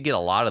 If you could get a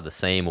lot of the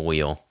same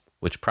wheel,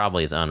 which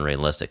probably is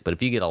unrealistic, but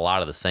if you get a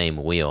lot of the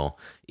same wheel,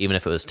 even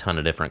if it was a ton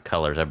of different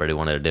colors, everybody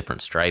wanted a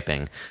different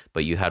striping,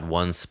 but you had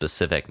one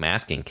specific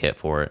masking kit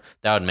for it,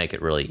 that would make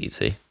it really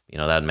easy.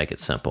 That would make it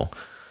simple.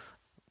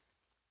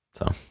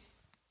 So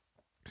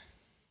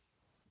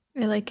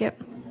I like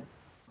it.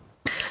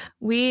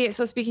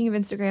 So speaking of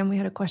Instagram, we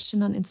had a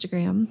question on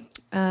Instagram.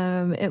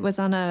 It was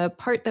on a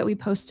part that we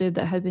posted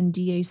that had been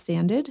DA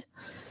sanded.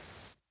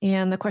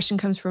 And the question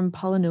comes from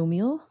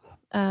Polynomial.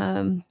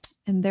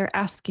 And they're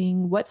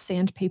asking, what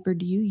sandpaper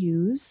do you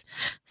use?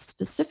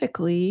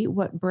 Specifically,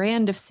 what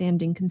brand of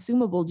sanding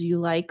consumable do you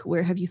like?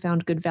 Where have you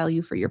found good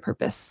value for your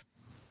purpose?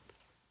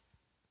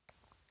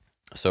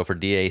 So for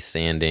DA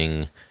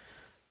sanding,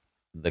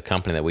 the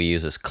company that we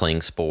use is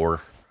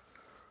Klingspor.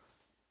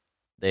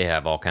 They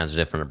have all kinds of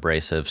different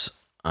abrasives.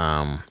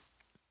 And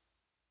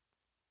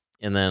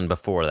then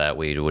before that,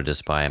 we would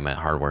just buy them at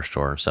hardware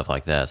store and stuff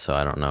like that. So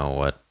I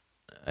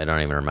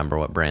don't even remember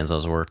what brands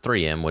those were.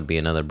 3M would be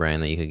another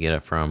brand that you could get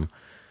it from.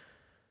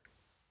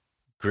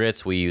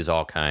 Grits, we use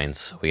all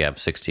kinds. We have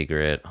 60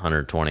 grit,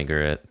 120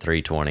 grit,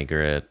 320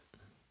 grit,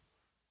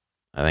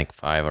 I think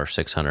 500 or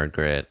 600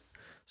 grit.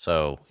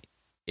 So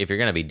if you're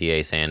going to be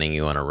DA sanding,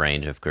 you want a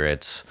range of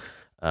grits.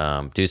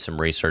 Do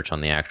some research on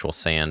the actual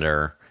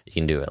sander. You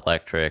can do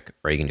electric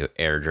or you can do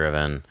air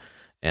driven.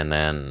 And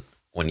then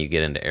when you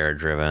get into air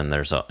driven,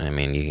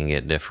 you can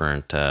get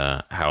different,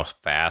 how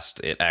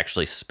fast it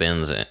actually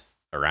spins it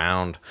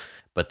around,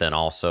 but then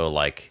also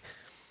like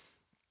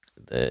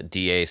the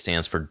DA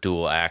stands for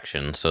dual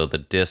action. So the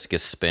disc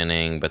is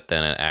spinning, but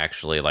then it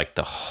actually like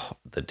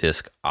the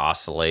disc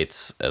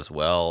oscillates as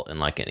well in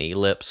like an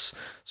ellipse.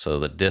 So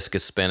the disc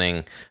is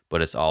spinning,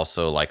 but it's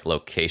also like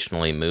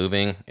locationally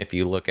moving if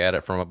you look at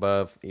it from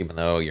above, even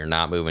though you're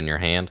not moving your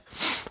hand.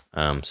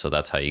 So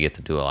that's how you get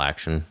the dual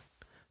action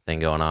thing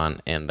going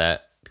on. And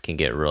that can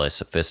get really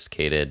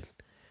sophisticated.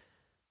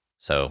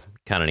 So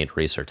kind of need to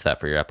research that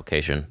for your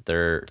application.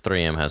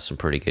 3M has some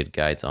pretty good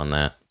guides on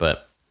that.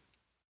 But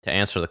to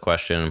answer the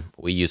question,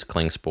 we use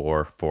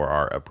Klingspor for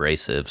our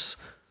abrasives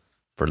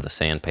for the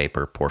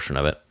sandpaper portion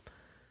of it.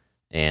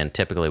 And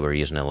typically we're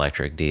using an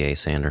electric DA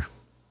sander.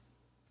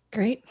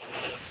 Great.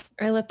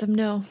 I let them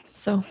know.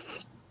 So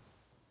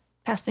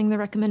passing the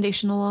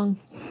recommendation along.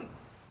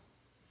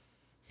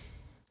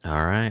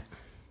 All right.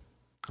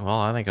 Well,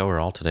 I think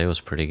overall today was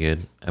a pretty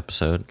good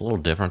episode. A little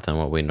different than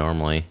what we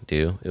normally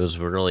do. It was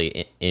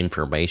really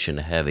information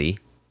heavy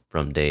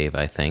from Dave,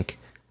 I think,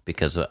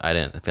 because I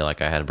didn't feel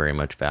like I had very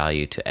much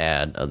value to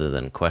add other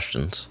than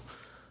questions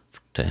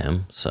to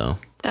him. So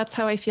that's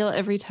how I feel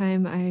every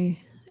time I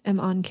am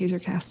on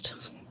KaiserCast.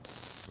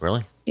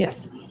 Really?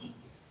 Yes.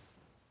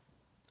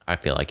 I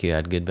feel like you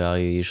had good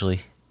value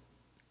usually.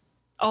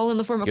 All in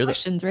the form of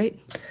questions, right?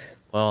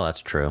 Well,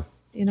 that's true.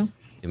 You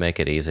make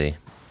it easy.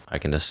 I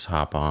can just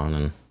hop on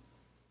and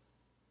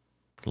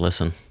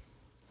listen.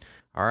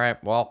 All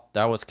right. Well,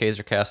 that was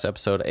KaiserCast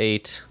episode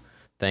 8.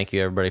 Thank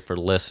you, everybody, for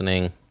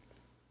listening.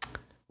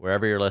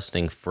 Wherever you're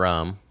listening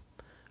from,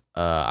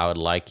 I would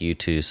like you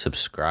to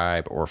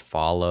subscribe or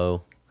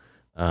follow,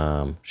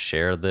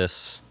 share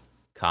this,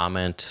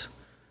 comment,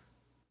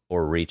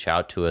 or reach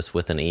out to us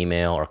with an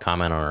email or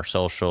comment on our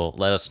social.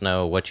 Let us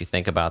know what you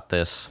think about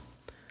this,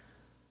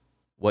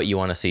 what you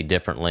want to see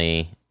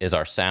differently. Is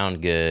our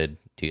sound good?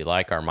 Do you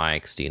like our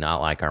mics? Do you not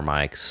like our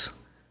mics?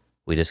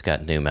 We just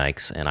got new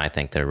mics, and I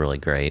think they're really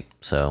great.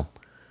 So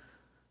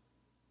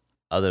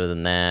other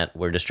than that,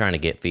 we're just trying to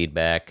get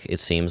feedback. It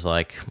seems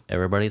like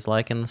everybody's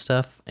liking the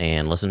stuff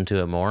and listening to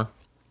it more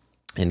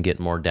and get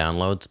more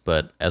downloads.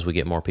 But as we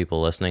get more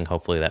people listening,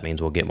 hopefully that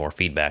means we'll get more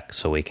feedback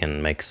so we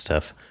can make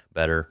stuff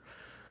better.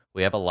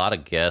 We have a lot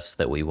of guests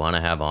that we want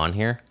to have on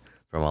here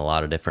from a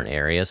lot of different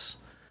areas.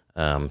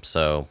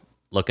 So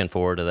looking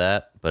forward to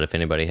that. But if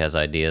anybody has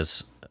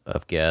ideas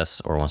of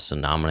guests or wants to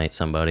nominate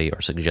somebody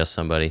or suggest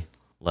somebody,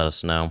 let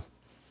us know.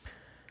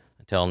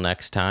 Until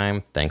next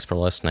time, thanks for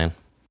listening.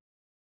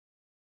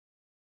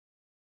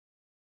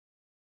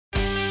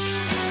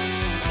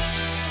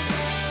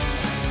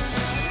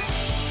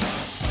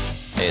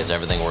 Hey, is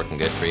everything working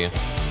good for you?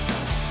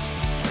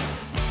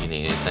 You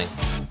need anything?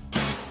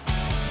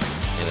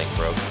 Anything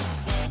broke?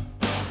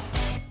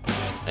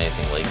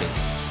 Anything leaking?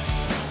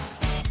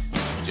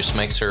 Just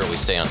make sure we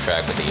stay on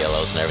track with the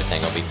yellows and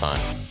everything will be fine.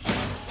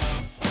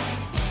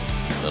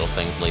 Little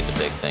things lead to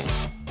big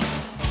things.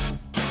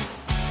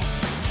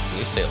 Can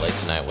you stay late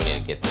tonight? We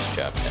need to get this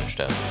job finished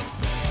up.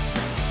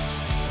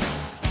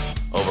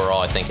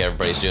 Overall, I think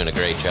everybody's doing a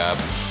great job.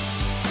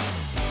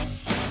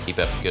 Keep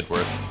up the good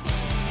work.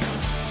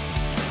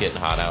 It's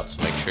getting hot out,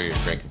 so make sure you're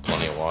drinking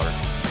plenty of water.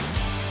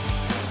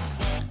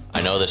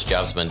 I know this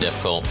job's been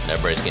difficult and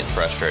everybody's getting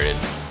frustrated,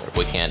 but if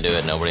we can't do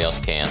it, nobody else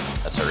can.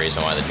 That's the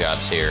reason why the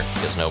job's here,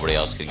 because nobody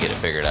else could get it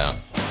figured out.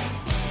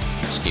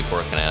 Just keep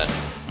working at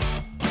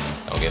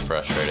it. Don't get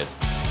frustrated.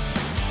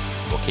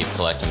 We'll keep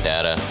collecting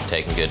data,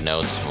 taking good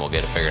notes, and we'll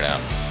get it figured out.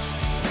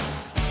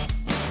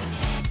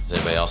 Does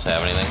anybody else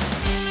have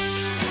anything?